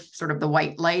instead of sort of the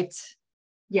white light?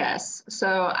 Yes,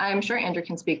 so I'm sure Andrew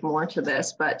can speak more to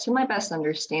this, but to my best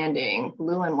understanding,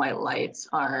 blue and white lights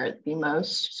are the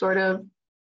most sort of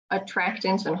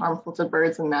attractant and harmful to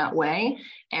birds in that way.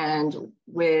 And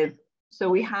so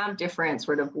we have different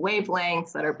sort of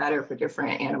wavelengths that are better for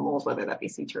different animals, whether that be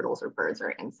sea turtles or birds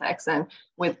or insects. And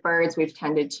with birds, we've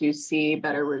tended to see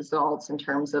better results in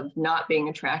terms of not being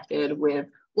attracted with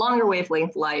longer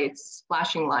wavelength lights,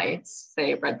 flashing lights,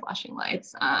 say red flashing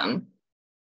lights.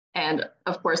 And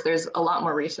of course, there's a lot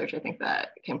more research, I think, that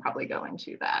can probably go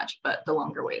into that, but the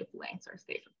longer wavelengths are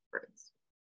safer for birds.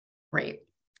 Great.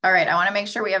 All right. I want to make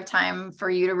sure we have time for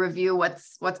you to review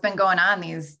what's been going on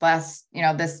these last,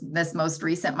 this most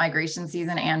recent migration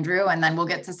season, Andrew, and then we'll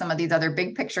get to some of these other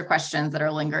big picture questions that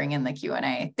are lingering in the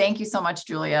Q&A. Thank you so much,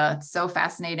 Julia. It's so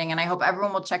fascinating. And I hope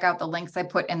everyone will check out the links I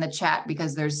put in the chat,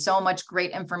 because there's so much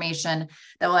great information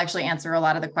that will actually answer a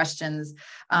lot of the questions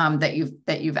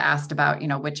that you've asked about,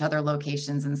 which other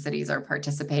locations and cities are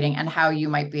participating and how you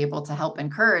might be able to help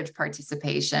encourage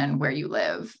participation where you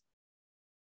live.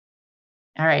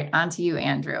 All right, on to you,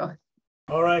 Andrew.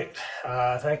 All right,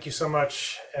 thank you so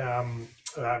much.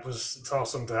 It's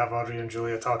awesome to have Audrey and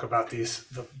Julia talk about these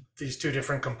two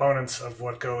different components of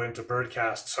what go into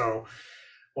BirdCast. So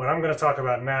what I'm going to talk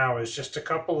about now is just a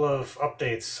couple of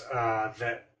updates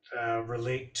that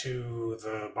relate to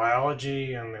the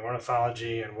biology and the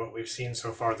ornithology and what we've seen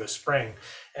so far this spring,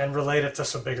 and relate it to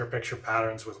some bigger picture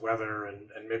patterns with weather, and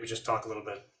maybe just talk a little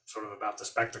bit sort of about the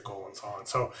spectacle and so on.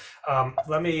 So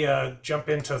let me jump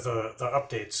into the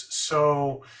updates.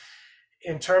 So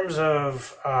in terms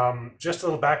of just a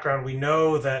little background, we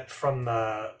know that from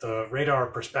the radar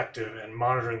perspective and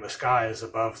monitoring the skies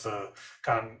above the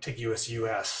contiguous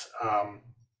US,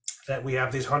 that we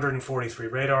have these 143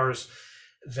 radars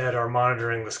that are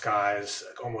monitoring the skies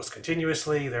almost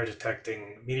continuously. They're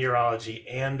detecting meteorology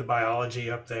and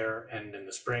biology up there, and in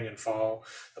the spring and fall,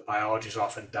 the biology is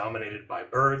often dominated by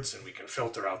birds, and we can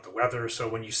filter out the weather. So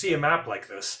when you see a map like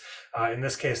this, in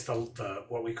this case, the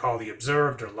what we call the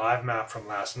observed or live map from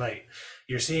last night,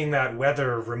 you're seeing that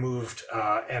weather removed,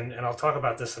 and I'll talk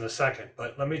about this in a second,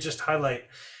 but let me just highlight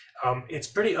it's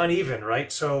pretty uneven,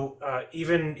 right? So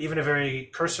even a very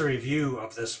cursory view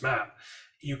of this map,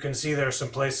 you can see there are some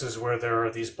places where there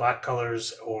are these black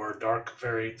colors or dark,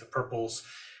 the purples,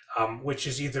 which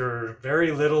is either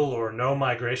very little or no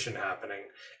migration happening.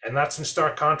 And that's in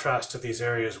stark contrast to these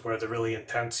areas where the really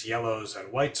intense yellows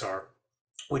and whites are,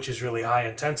 which is really high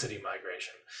intensity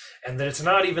migration, and that it's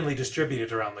not evenly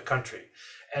distributed around the country.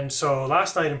 And so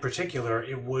last night in particular,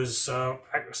 it was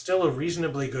still a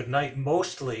reasonably good night,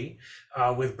 mostly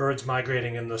with birds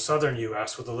migrating in the southern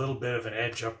US with a little bit of an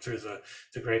edge up through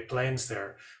the Great Plains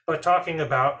there. But talking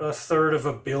about 1/3 of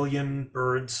a billion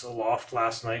birds aloft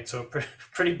last night, so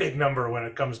pretty big number when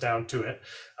it comes down to it.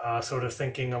 Sort of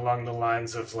thinking along the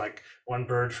lines of like 1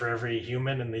 bird for every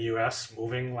human in the US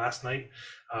moving last night.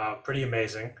 Pretty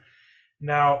amazing.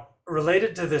 Now,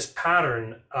 related to this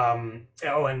pattern,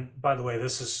 oh, and by the way,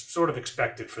 this is sort of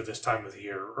expected for this time of the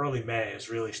year. Early May is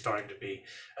really starting to be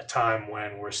a time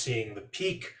when we're seeing the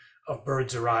peak of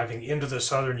birds arriving into the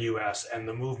southern US and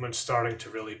the movement starting to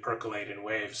really percolate in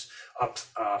waves up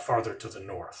farther to the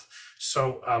north.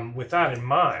 So with that in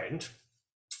mind,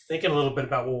 thinking a little bit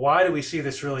about, well, why do we see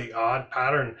this really odd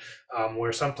pattern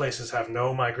where some places have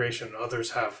no migration,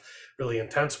 others have really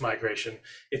intense migration?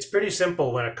 It's pretty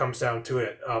simple when it comes down to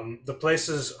it. The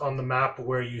places on the map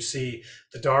where you see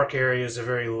the dark areas of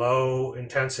very low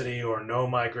intensity or no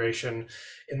migration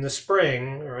in the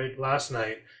spring, right, last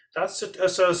night, that's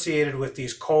associated with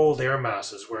these cold air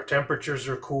masses where temperatures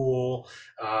are cool.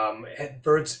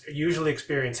 Birds usually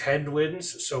experience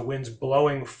headwinds, so winds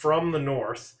blowing from the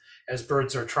north as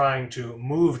birds are trying to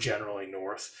move generally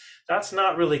north. That's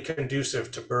not really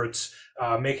conducive to birds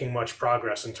making much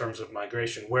progress in terms of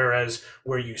migration. Whereas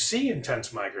where you see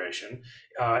intense migration,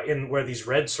 in where these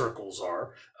red circles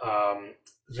are,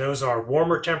 those are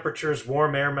warmer temperatures,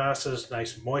 warm air masses,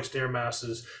 nice moist air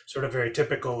masses, sort of very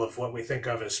typical of what we think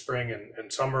of as spring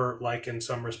and summer like in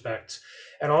some respects.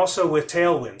 And also with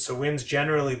tailwinds, so winds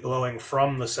generally blowing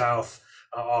from the south,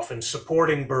 often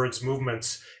supporting birds'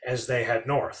 movements as they head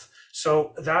north.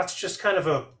 So that's just kind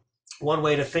of one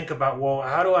way to think about, well,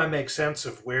 how do I make sense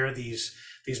of where these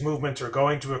movements are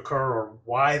going to occur or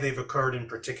why they've occurred in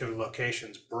particular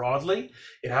locations broadly?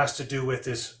 It has to do with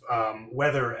this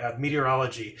weather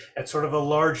meteorology at sort of a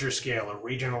larger scale, a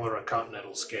regional or a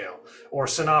continental scale, or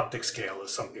synoptic scale,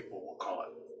 as some people will call it.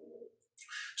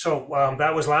 So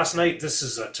that was last night. This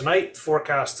is a tonight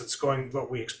forecast that's going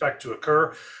what we expect to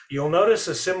occur. You'll notice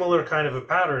a similar kind of a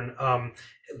pattern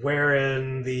where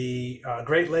in the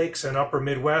Great Lakes and upper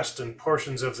Midwest and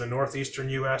portions of the northeastern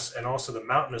US and also the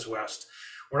mountainous West,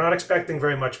 we're not expecting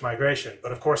very much migration.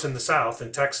 But of course in the South,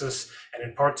 in Texas and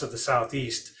in parts of the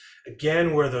Southeast,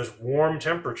 again, where those warm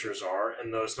temperatures are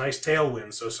and those nice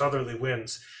tailwinds, those southerly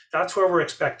winds, that's where we're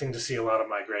expecting to see a lot of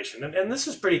migration. And this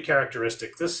is pretty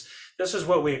characteristic. This is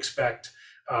what we expect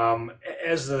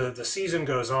as the season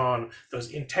goes on. Those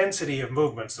intensity of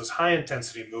movements, those high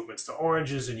intensity movements, the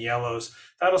oranges and yellows,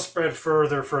 that'll spread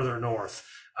further north.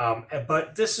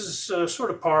 But this is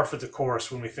sort of par for the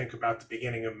course when we think about the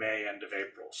beginning of May, end of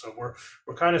April. So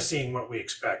we're kind of seeing what we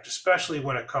expect, especially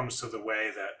when it comes to the way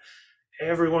that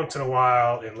every once in a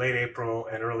while in late April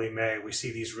and early May, we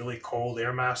see these really cold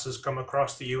air masses come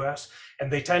across the US,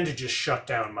 and they tend to just shut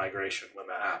down migration when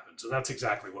that happens. And that's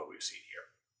exactly what we've seen here.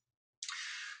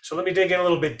 So let me dig in a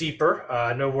little bit deeper.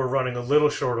 I know we're running a little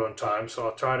short on time, so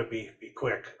I'll try to be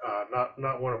quick.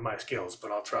 Not one of my skills,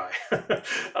 but I'll try.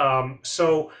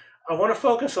 So I want to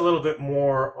focus a little bit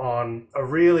more on a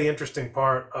really interesting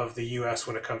part of the US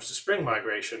when it comes to spring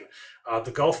migration,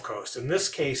 the Gulf Coast. In this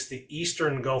case, the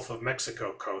eastern Gulf of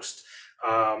Mexico coast,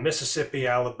 Mississippi,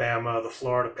 Alabama, the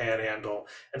Florida Panhandle,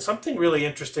 and something really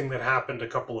interesting that happened a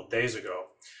couple of days ago.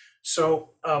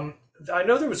 So I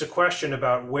know there was a question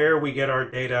about where we get our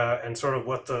data and sort of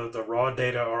what the raw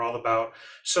data are all about.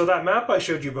 So that map I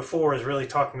showed you before is really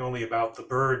talking only about the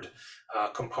bird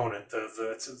component,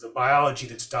 the biology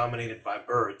that's dominated by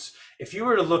birds. If you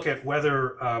were to look at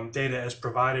weather data as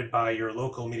provided by your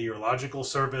local meteorological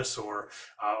service or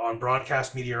on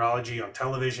broadcast meteorology on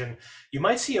television, you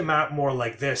might see a map more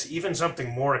like this, even something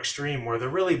more extreme where the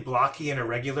really blocky and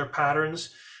irregular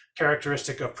patterns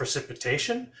characteristic of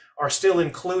precipitation are still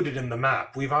included in the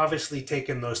map. We've obviously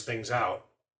taken those things out.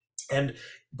 And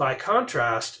by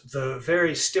contrast, the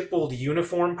very stippled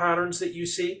uniform patterns that you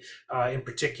see, in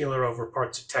particular over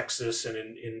parts of Texas and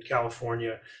in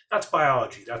California, that's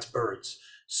biology, that's birds.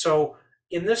 So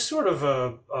in this sort of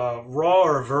a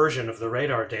rawer version of the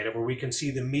radar data where we can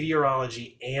see the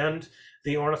meteorology and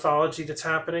the ornithology that's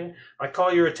happening, I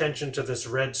call your attention to this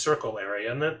red circle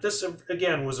area. And that this,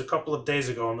 again, was a couple of days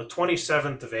ago on the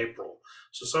 27th of April.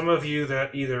 So some of you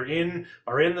that either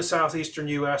are in the southeastern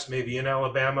US, maybe in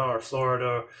Alabama or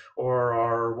Florida, or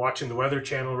are watching the Weather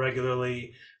Channel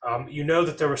regularly, you know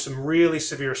that there were some really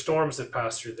severe storms that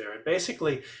passed through there. And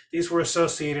basically, these were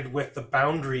associated with the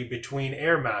boundary between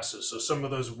air masses. So some of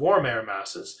those warm air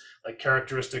masses, like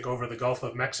characteristic over the Gulf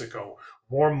of Mexico,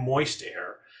 warm, moist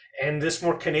air, and this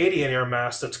more Canadian air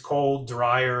mass that's cold,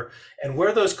 drier, and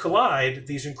where those collide,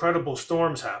 these incredible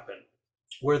storms happen.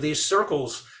 Where these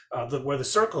circles, where the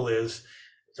circle is,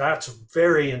 that's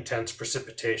very intense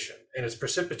precipitation, and it's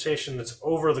precipitation that's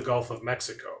over the Gulf of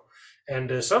Mexico.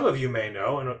 And as some of you may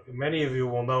know, and many of you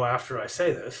will know after I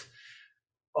say this,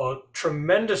 a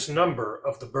tremendous number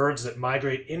of the birds that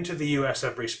migrate into the US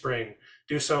every spring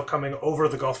do so coming over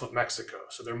the Gulf of Mexico.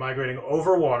 So they're migrating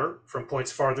over water from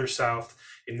points farther south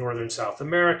in northern South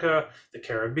America, the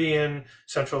Caribbean,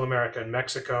 Central America, and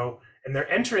Mexico. And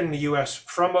they're entering the US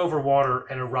from over water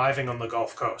and arriving on the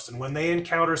Gulf Coast. And when they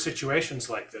encounter situations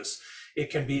like this, it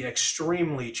can be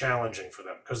extremely challenging for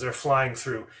them because they're flying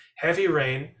through heavy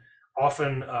rain,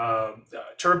 often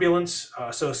turbulence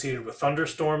associated with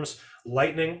thunderstorms,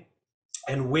 lightning,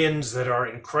 and winds that are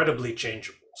incredibly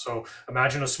changeable. So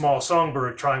imagine a small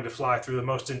songbird trying to fly through the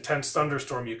most intense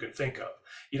thunderstorm you can think of.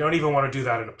 You don't even want to do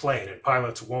that in a plane, and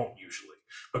pilots won't usually.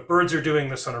 But birds are doing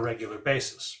this on a regular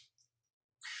basis.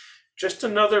 Just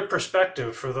another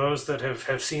perspective for those that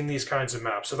have seen these kinds of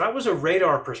maps. So that was a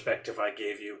radar perspective I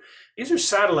gave you. These are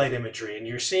satellite imagery, and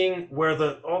you're seeing where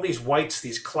all these whites,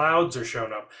 these clouds are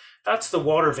shown up. That's the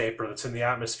water vapor that's in the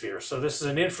atmosphere. So this is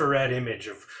an infrared image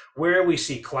of where we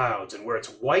see clouds, and where it's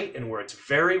white and where it's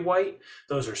very white.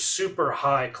 Those are super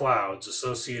high clouds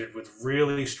associated with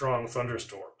really strong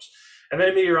thunderstorms. And then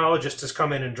a meteorologist has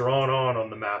come in and drawn on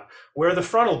the map where the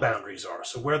frontal boundaries are,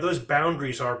 so where those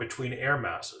boundaries are between air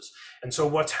masses. And so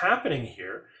what's happening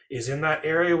here is in that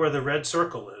area where the red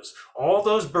circle is, all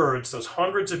those birds, those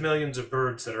hundreds of millions of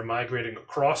birds that are migrating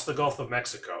across the Gulf of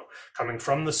Mexico, coming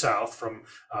from the south, from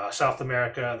South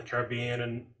America and the Caribbean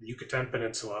and Yucatan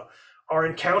Peninsula, are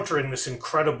encountering this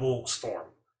incredible storm.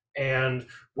 And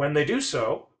when they do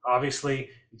so, obviously,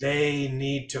 they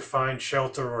need to find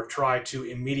shelter or try to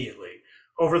immediately.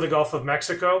 Over the Gulf of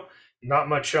Mexico, not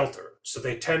much shelter. So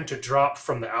they tend to drop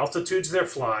from the altitudes they're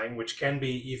flying, which can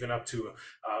be even up to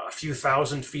a few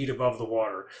thousand feet above the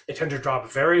water. They tend to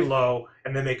drop very low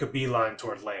and then make a beeline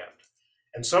toward land.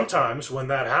 And sometimes when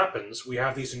that happens, we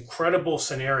have these incredible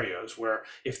scenarios where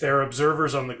if there are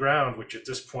observers on the ground, which at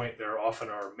this point there often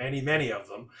are many, many of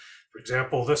them. For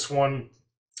example, this one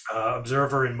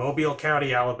observer in Mobile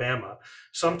County, Alabama,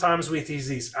 sometimes we see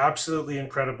these absolutely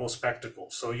incredible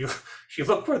spectacles. So you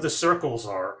look where the circles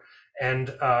are,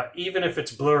 and even if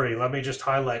it's blurry, let me just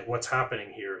highlight what's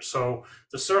happening here. So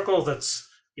the circle that's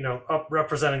up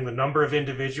representing the number of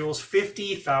individuals,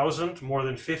 50,000, more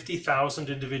than 50,000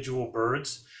 individual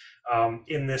birds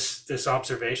in this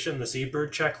observation, this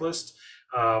eBird checklist,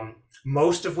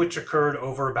 most of which occurred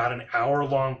over about an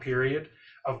hour-long period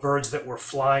of birds that were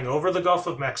flying over the Gulf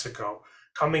of Mexico,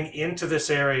 coming into this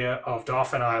area of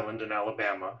Dauphin Island in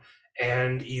Alabama,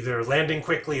 and either landing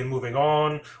quickly and moving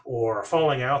on, or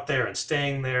falling out there and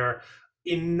staying there.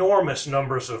 Enormous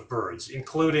numbers of birds,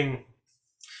 including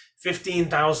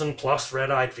 15,000 plus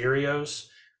red-eyed vireos,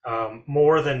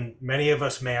 more than many of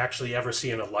us may actually ever see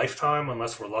in a lifetime,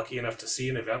 unless we're lucky enough to see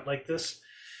an event like this.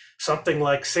 Something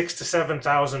like 6,000 to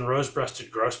 7,000 rose-breasted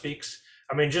grosbeaks.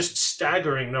 I mean, just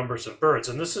staggering numbers of birds.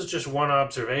 And this is just one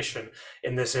observation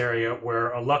in this area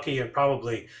where a lucky and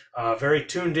probably very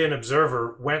tuned in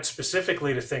observer went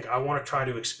specifically to think, I want to try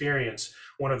to experience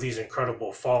one of these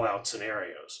incredible fallout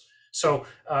scenarios. So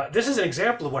this is an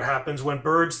example of what happens when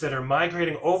birds that are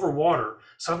migrating over water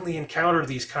suddenly encounter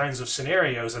these kinds of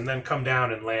scenarios and then come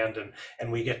down and land,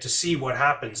 and we get to see what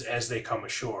happens as they come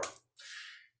ashore.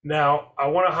 Now, I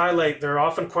want to highlight, there are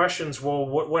often questions, well,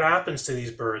 what happens to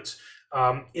these birds?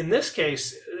 In this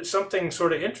case, something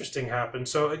sort of interesting happened.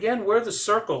 So again, where the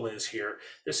circle is here,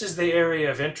 this is the area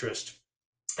of interest.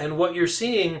 And what you're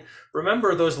seeing,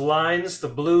 remember those lines, the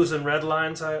blues and red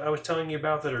lines I was telling you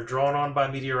about that are drawn on by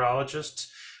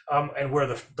meteorologists, and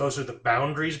where those are the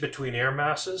boundaries between air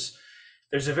masses.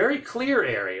 There's a very clear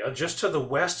area just to the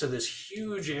west of this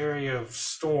huge area of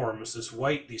storms,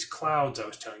 these clouds I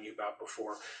was telling you about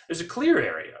before. There's a clear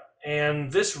area,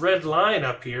 and this red line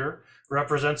up here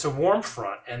represents a warm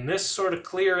front, and this sort of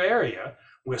clear area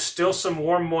with still some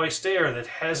warm, moist air that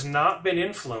has not been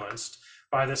influenced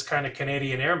by this kind of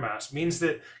Canadian air mass means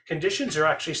that conditions are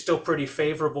actually still pretty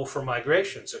favorable for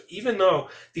migration. So even though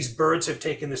these birds have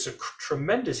taken this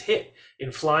tremendous hit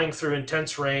in flying through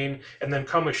intense rain and then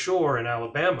come ashore in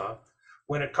Alabama,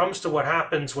 when it comes to what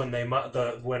happens when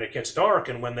it gets dark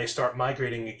and when they start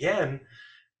migrating again,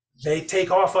 they take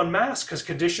off en masse because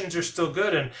conditions are still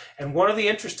good. And one of the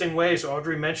interesting ways,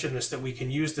 Audrey mentioned this, that we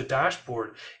can use the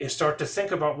dashboard is start to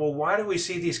think about, well, why do we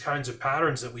see these kinds of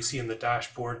patterns that we see in the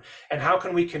dashboard? And how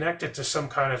can we connect it to some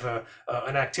kind of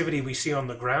an activity we see on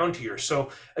the ground here? So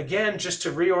again, just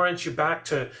to reorient you back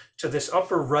to this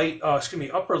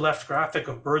upper left graphic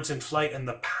of birds in flight and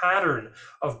the pattern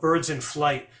of birds in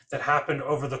flight that happened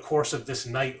over the course of this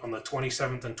night on the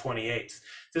 27th and 28th.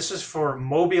 This is for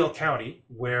Mobile County,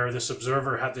 where this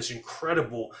observer had this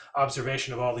incredible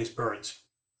observation of all these birds.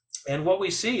 And what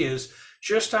we see is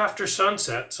just after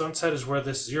sunset is where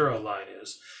this zero line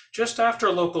is, just after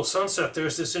local sunset,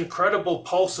 there's this incredible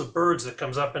pulse of birds that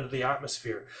comes up into the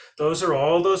atmosphere. Those are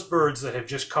all those birds that have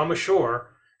just come ashore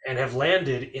and have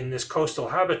landed in this coastal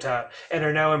habitat and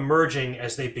are now emerging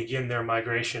as they begin their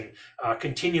migration,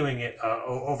 continuing it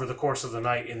over the course of the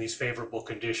night in these favorable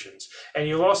conditions. And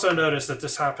you'll also notice that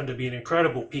this happened to be an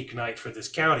incredible peak night for this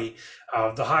county,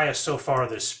 the highest so far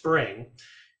this spring.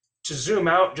 to zoom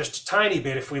out just a tiny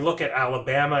bit, if we look at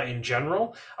Alabama in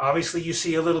general, obviously you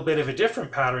see a little bit of a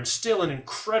different pattern, still an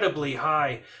incredibly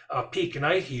high peak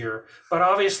night here. But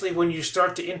obviously when you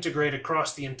start to integrate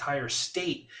across the entire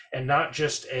state and not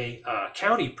just a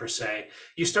county per se,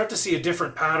 you start to see a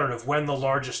different pattern of when the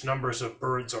largest numbers of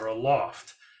birds are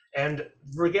aloft. And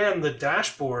again, the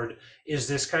dashboard is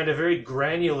this kind of very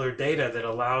granular data that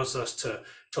allows us to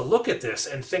look at this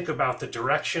and think about the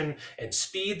direction and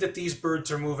speed that these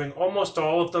birds are moving. Almost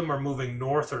all of them are moving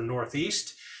north or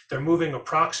northeast. They're moving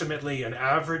approximately an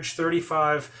average 30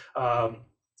 to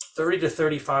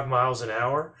 35 miles an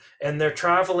hour, and they're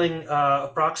traveling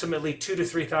approximately 2,000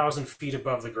 to 3,000 feet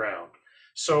above the ground.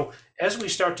 So as we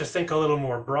start to think a little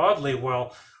more broadly,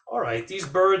 well, all right, these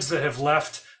birds that have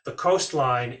left the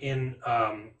coastline in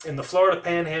the Florida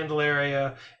Panhandle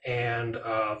area and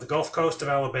the Gulf Coast of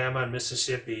Alabama and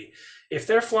Mississippi, if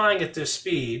they're flying at this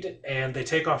speed and they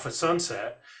take off at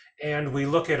sunset, and we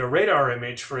look at a radar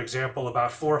image, for example,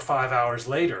 about 4 or 5 hours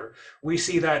later, we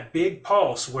see that big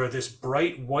pulse where this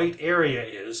bright white area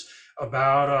is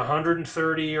about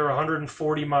 130 or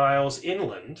 140 miles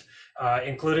inland,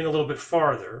 including a little bit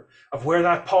farther, of where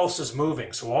that pulse is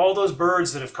moving. So all those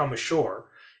birds that have come ashore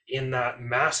in that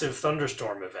massive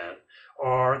thunderstorm event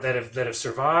or that have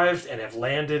survived and have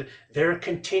landed, they're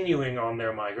continuing on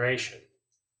their migration.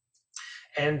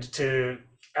 And to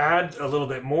add a little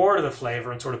bit more to the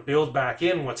flavor and sort of build back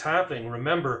in what's happening,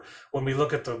 remember, when we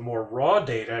look at the more raw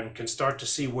data and can start to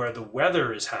see where the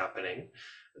weather is happening,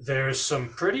 there's some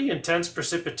pretty intense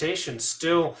precipitation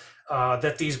still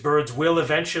that these birds will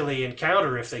eventually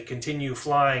encounter if they continue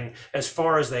flying as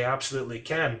far as they absolutely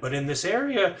can. But in this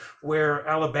area where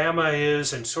Alabama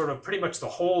is, and sort of pretty much the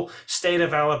whole state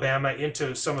of Alabama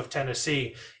into some of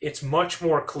Tennessee, it's much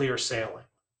more clear sailing.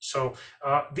 So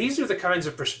these are the kinds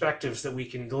of perspectives that we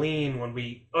can glean when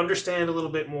we understand a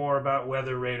little bit more about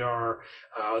weather radar,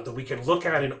 that we can look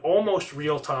at in almost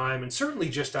real time and certainly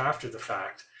just after the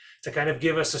fact, to kind of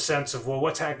give us a sense of, well,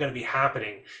 what's going to be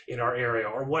happening in our area,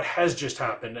 or what has just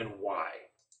happened and why.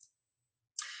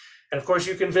 And of course,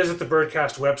 you can visit the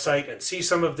BirdCast website and see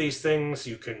some of these things.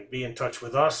 You can be in touch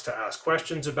with us to ask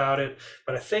questions about it.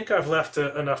 But I think I've left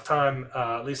enough time,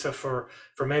 Lisa, for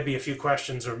maybe a few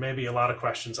questions, or maybe a lot of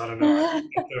questions. I don't know.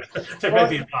 There may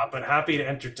be a lot, but happy to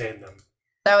entertain them.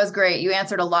 That was great. You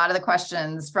answered a lot of the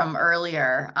questions from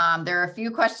earlier. There are a few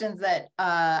questions that,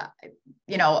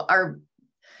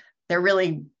 they're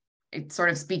really sort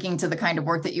of speaking to the kind of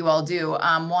work that you all do.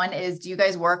 One is, do you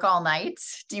guys work all night?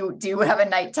 Do you have a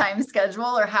nighttime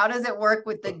schedule, or how does it work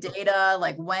with the data?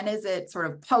 Like, when is it sort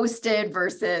of posted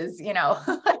versus,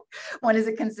 when is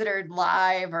it considered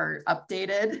live or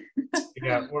updated?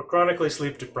 Yeah, we're chronically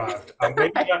sleep deprived.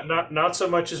 Maybe not so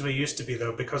much as we used to be,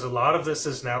 though, because a lot of this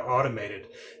is now automated.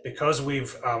 Because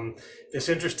we've this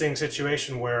interesting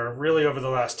situation where really over the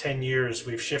last 10 years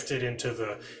we've shifted into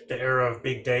the era of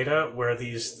big data, where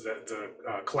the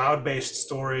cloud-based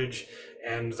storage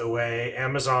and the way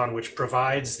Amazon, which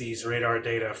provides these radar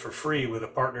data for free with a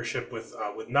partnership with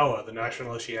NOAA, the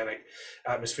National Oceanic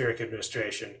Atmospheric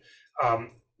Administration.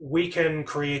 We can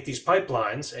create these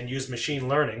pipelines and use machine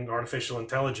learning, artificial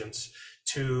intelligence,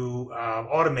 to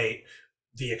automate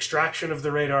the extraction of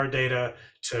the radar data,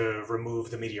 to remove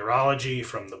the meteorology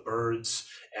from the birds,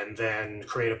 and then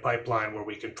create a pipeline where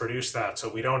we can produce that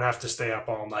so we don't have to stay up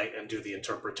all night and do the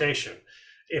interpretation.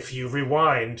 If you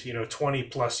rewind, 20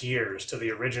 plus years to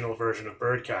the original version of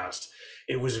BirdCast,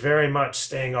 it was very much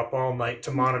staying up all night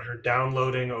to monitor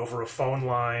downloading over a phone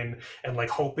line and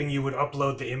hoping you would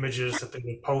upload the images that they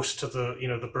would post to the,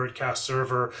 the BirdCast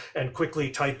server, and quickly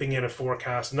typing in a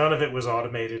forecast. None of it was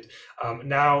automated.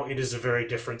 Now it is a very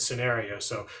different scenario.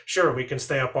 So sure, we can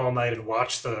stay up all night and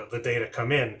watch the data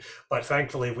come in, but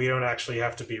thankfully we don't actually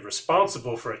have to be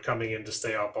responsible for it coming in to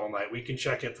stay up all night. We can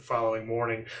check it the following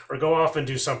morning or go off and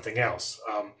do something else.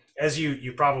 As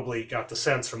you probably got the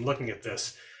sense from looking at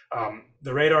this,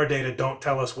 the radar data don't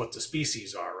tell us what the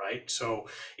species are, right? So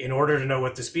in order to know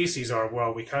what the species are,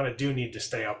 well, we kind of do need to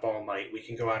stay up all night. We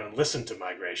can go out and listen to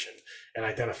migration and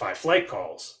identify flight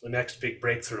calls, the next big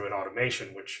breakthrough in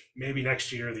automation, which maybe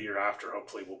next year or the year after,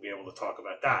 hopefully we'll be able to talk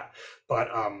about that. But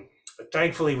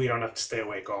thankfully, we don't have to stay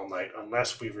awake all night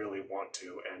unless we really want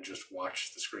to and just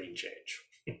watch the screen change.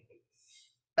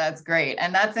 That's great.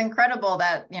 And that's incredible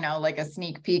that, like a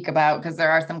sneak peek about, because there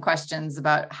are some questions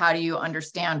about how do you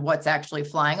understand what's actually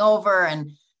flying over and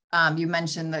You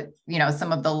mentioned that,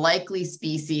 some of the likely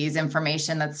species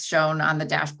information that's shown on the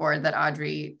dashboard that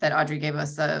Audrey gave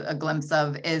us a glimpse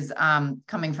of is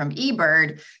coming from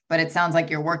eBird, but it sounds like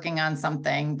you're working on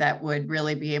something that would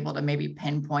really be able to maybe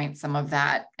pinpoint some of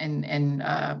that in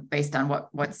based on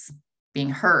what's being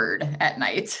heard at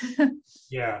night.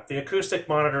 Yeah, the acoustic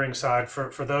monitoring side,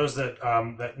 for those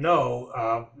that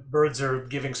know, birds are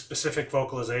giving specific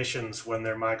vocalizations when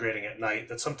they're migrating at night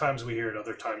that sometimes we hear at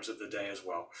other times of the day as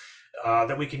well,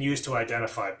 that we can use to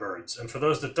identify birds. And for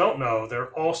those that don't know, there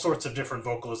are all sorts of different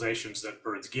vocalizations that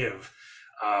birds give.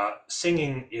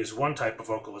 Singing is one type of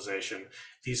vocalization.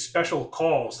 These special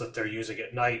calls that they're using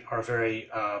at night are very,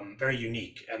 very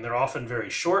unique, and they're often very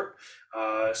short,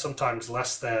 sometimes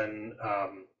less than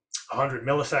 100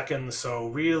 milliseconds, so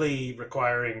really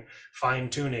requiring fine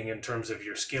tuning in terms of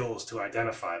your skills to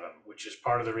identify them, which is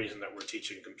part of the reason that we're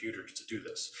teaching computers to do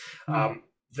this.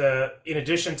 In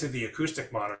addition to the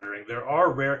acoustic monitoring, there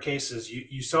are rare cases.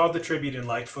 You saw the tribute in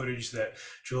light footage that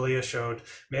Julia showed.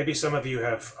 Maybe some of you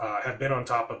have been on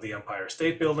top of the Empire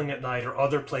State Building at night, or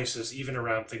other places, even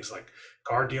around things like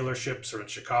car dealerships, or in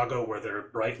Chicago where there are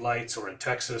bright lights, or in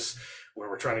Texas where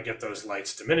we're trying to get those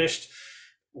lights diminished.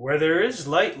 Where there is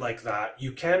light like that,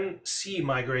 you can see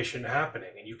migration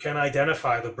happening, and you can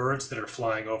identify the birds that are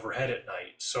flying overhead at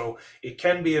night. So it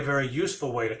can be a very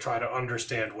useful way to try to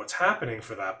understand what's happening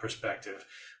for that perspective.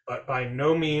 But by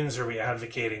no means are we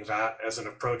advocating that as an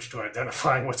approach to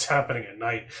identifying what's happening at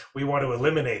night. We want to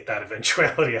eliminate that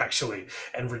eventuality, actually,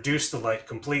 and reduce the light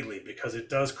completely, because it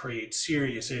does create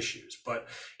serious issues. But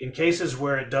in cases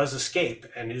where it does escape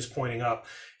and is pointing up,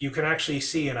 you can actually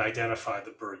see and identify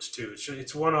the birds too.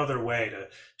 It's one other way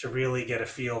to really get a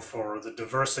feel for the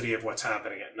diversity of what's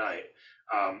happening at night.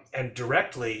 And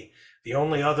directly, the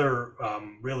only other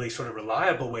really sort of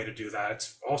reliable way to do that,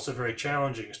 it's also very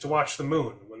challenging, is to watch the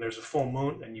moon. When there's a full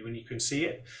moon and when you can see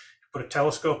it, put a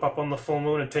telescope up on the full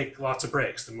moon and take lots of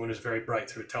breaks. The moon is very bright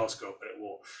through a telescope, and it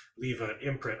will leave an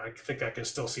imprint. I think I can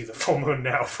still see the full moon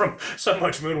now from so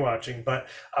much moon watching, but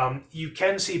you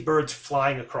can see birds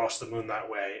flying across the moon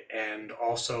that way, and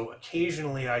also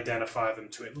occasionally identify them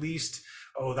to at least,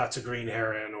 oh, that's a green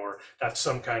heron, or that's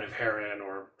some kind of heron,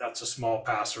 or that's a small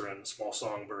passerine, small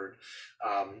songbird.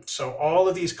 So all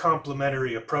of these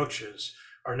complementary approaches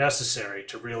are necessary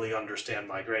to really understand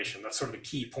migration. That's sort of a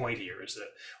key point here, is that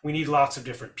we need lots of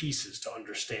different pieces to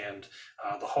understand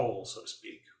the whole, so to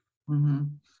speak. Mm-hmm.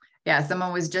 Yeah,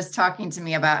 someone was just talking to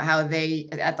me about how they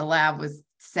at the lab was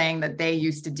saying that they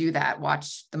used to do that,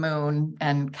 watch the moon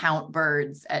and count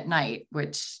birds at night,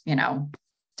 which,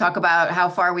 talk about how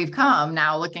far we've come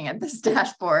now looking at this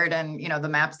dashboard and, the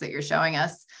maps that you're showing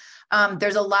us.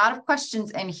 There's a lot of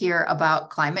questions in here about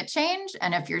climate change.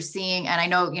 And if you're seeing, and I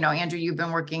know, Andrew, you've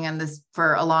been working on this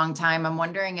for a long time. I'm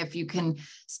wondering if you can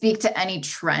speak to any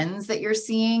trends that you're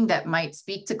seeing that might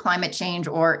speak to climate change,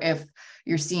 or if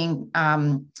you're seeing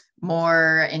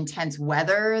more intense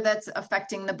weather that's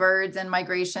affecting the birds and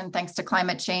migration thanks to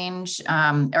climate change,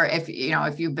 or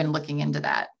if you've been looking into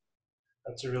that.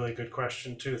 That's a really good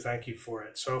question too. Thank you for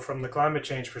it. So from the climate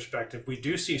change perspective, we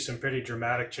do see some pretty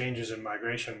dramatic changes in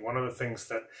migration. One of the things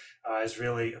that is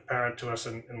really apparent to us,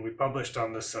 and we published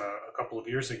on this a couple of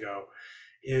years ago,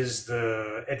 is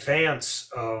the advance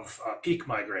of peak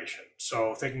migration.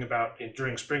 So thinking about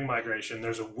during spring migration,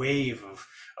 there's a wave of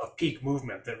peak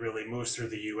movement that really moves through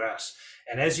the US.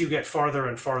 And as you get farther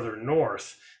and farther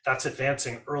north, that's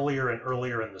advancing earlier and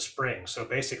earlier in the spring. So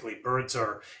basically birds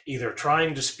are either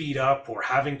trying to speed up or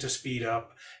having to speed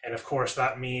up. And of course,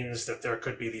 that means that there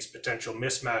could be these potential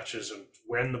mismatches of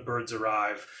when the birds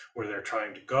arrive, where they're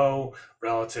trying to go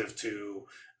relative to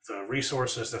the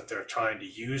resources that they're trying to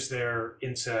use their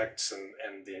insects,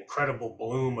 and the incredible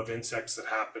bloom of insects that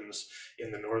happens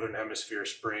in the Northern Hemisphere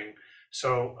spring.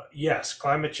 So yes,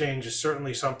 climate change is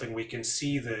certainly something we can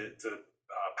see the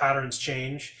patterns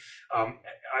change.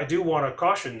 I do want to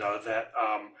caution, though, that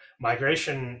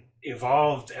migration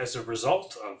evolved as a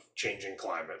result of changing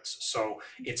climates. So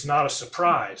it's not a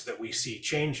surprise that we see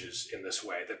changes in this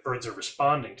way, that birds are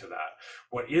responding to that.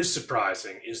 What is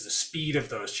surprising is the speed of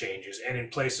those changes, and in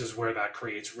places where that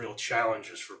creates real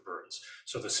challenges for birds.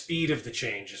 So the speed of the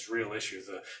change is a real issue.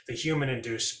 The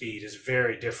human-induced speed is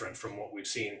very different from what we've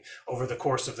seen over the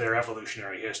course of their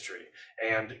evolutionary history.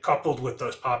 And coupled with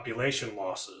those population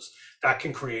losses, that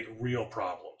can create real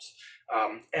problems.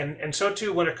 And so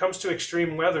too, when it comes to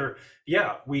extreme weather,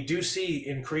 yeah, we do see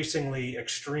increasingly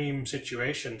extreme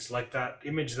situations like that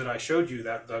image that I showed you,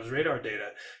 that was radar data,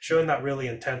 showing that really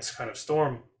intense kind of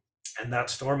storm. And that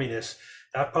storminess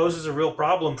that poses a real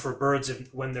problem for birds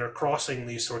when they're crossing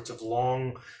these sorts of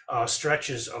long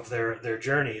stretches of their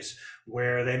journeys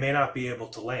where they may not be able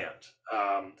to land.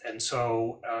 And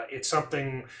so it's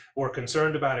something we're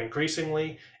concerned about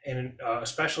increasingly, and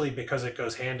especially because it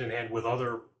goes hand in hand with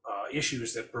other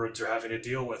issues that birds are having to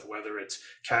deal with, whether it's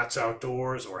cats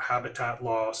outdoors or habitat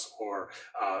loss or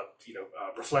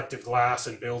reflective glass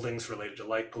in buildings related to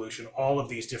light pollution. All of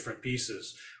these different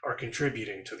pieces are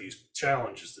contributing to these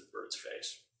challenges that birds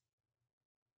face.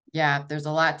 Yeah, there's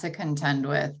a lot to contend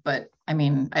with, but I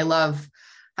mean, I love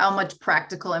how much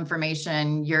practical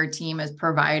information your team is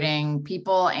providing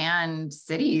people and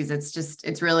cities.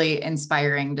 It's really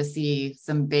inspiring to see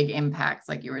some big impacts,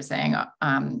 like you were saying,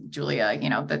 Julia,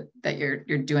 that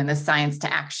you're doing the science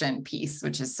to action piece,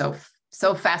 which is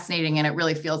so fascinating, and it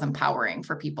really feels empowering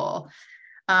for people.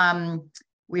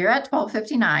 We're at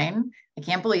 12:59. I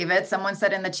can't believe it. Someone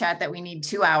said in the chat that we need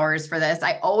 2 hours for this.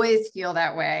 I always feel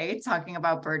that way talking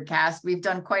about BirdCast. We've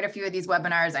done quite a few of these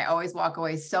webinars. I always walk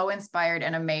away so inspired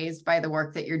and amazed by the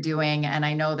work that you're doing. And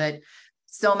I know that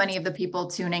so many of the people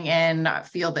tuning in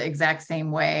feel the exact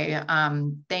same way.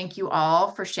 Thank you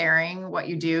all for sharing what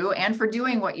you do and for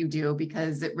doing what you do,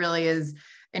 because it really is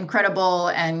incredible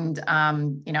and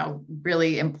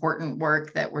really important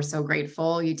work that we're so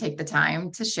grateful you take the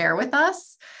time to share with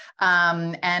us.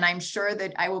 And I'm sure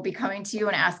that I will be coming to you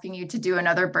and asking you to do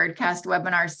another BirdCast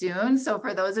webinar soon. So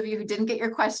for those of you who didn't get your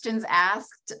questions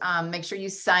asked, make sure you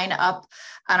sign up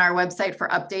on our website for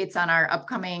updates on our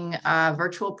upcoming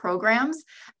virtual programs.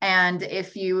 And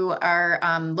if you are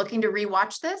looking to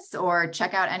rewatch this or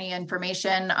check out any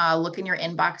information, look in your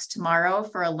inbox tomorrow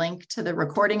for a link to the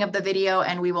recording of the video.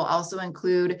 And we will also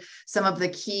include some of the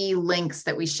key links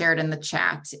that we shared in the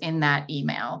chat in that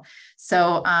email.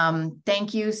 So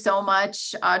thank you so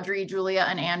much, Audrey, Julia,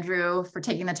 and Andrew, for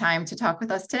taking the time to talk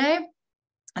with us today.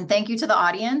 And thank you to the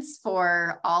audience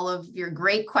for all of your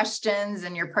great questions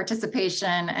and your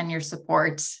participation and your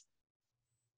support.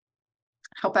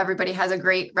 Hope everybody has a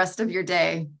great rest of your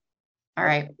day. All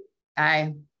right.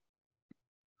 Bye.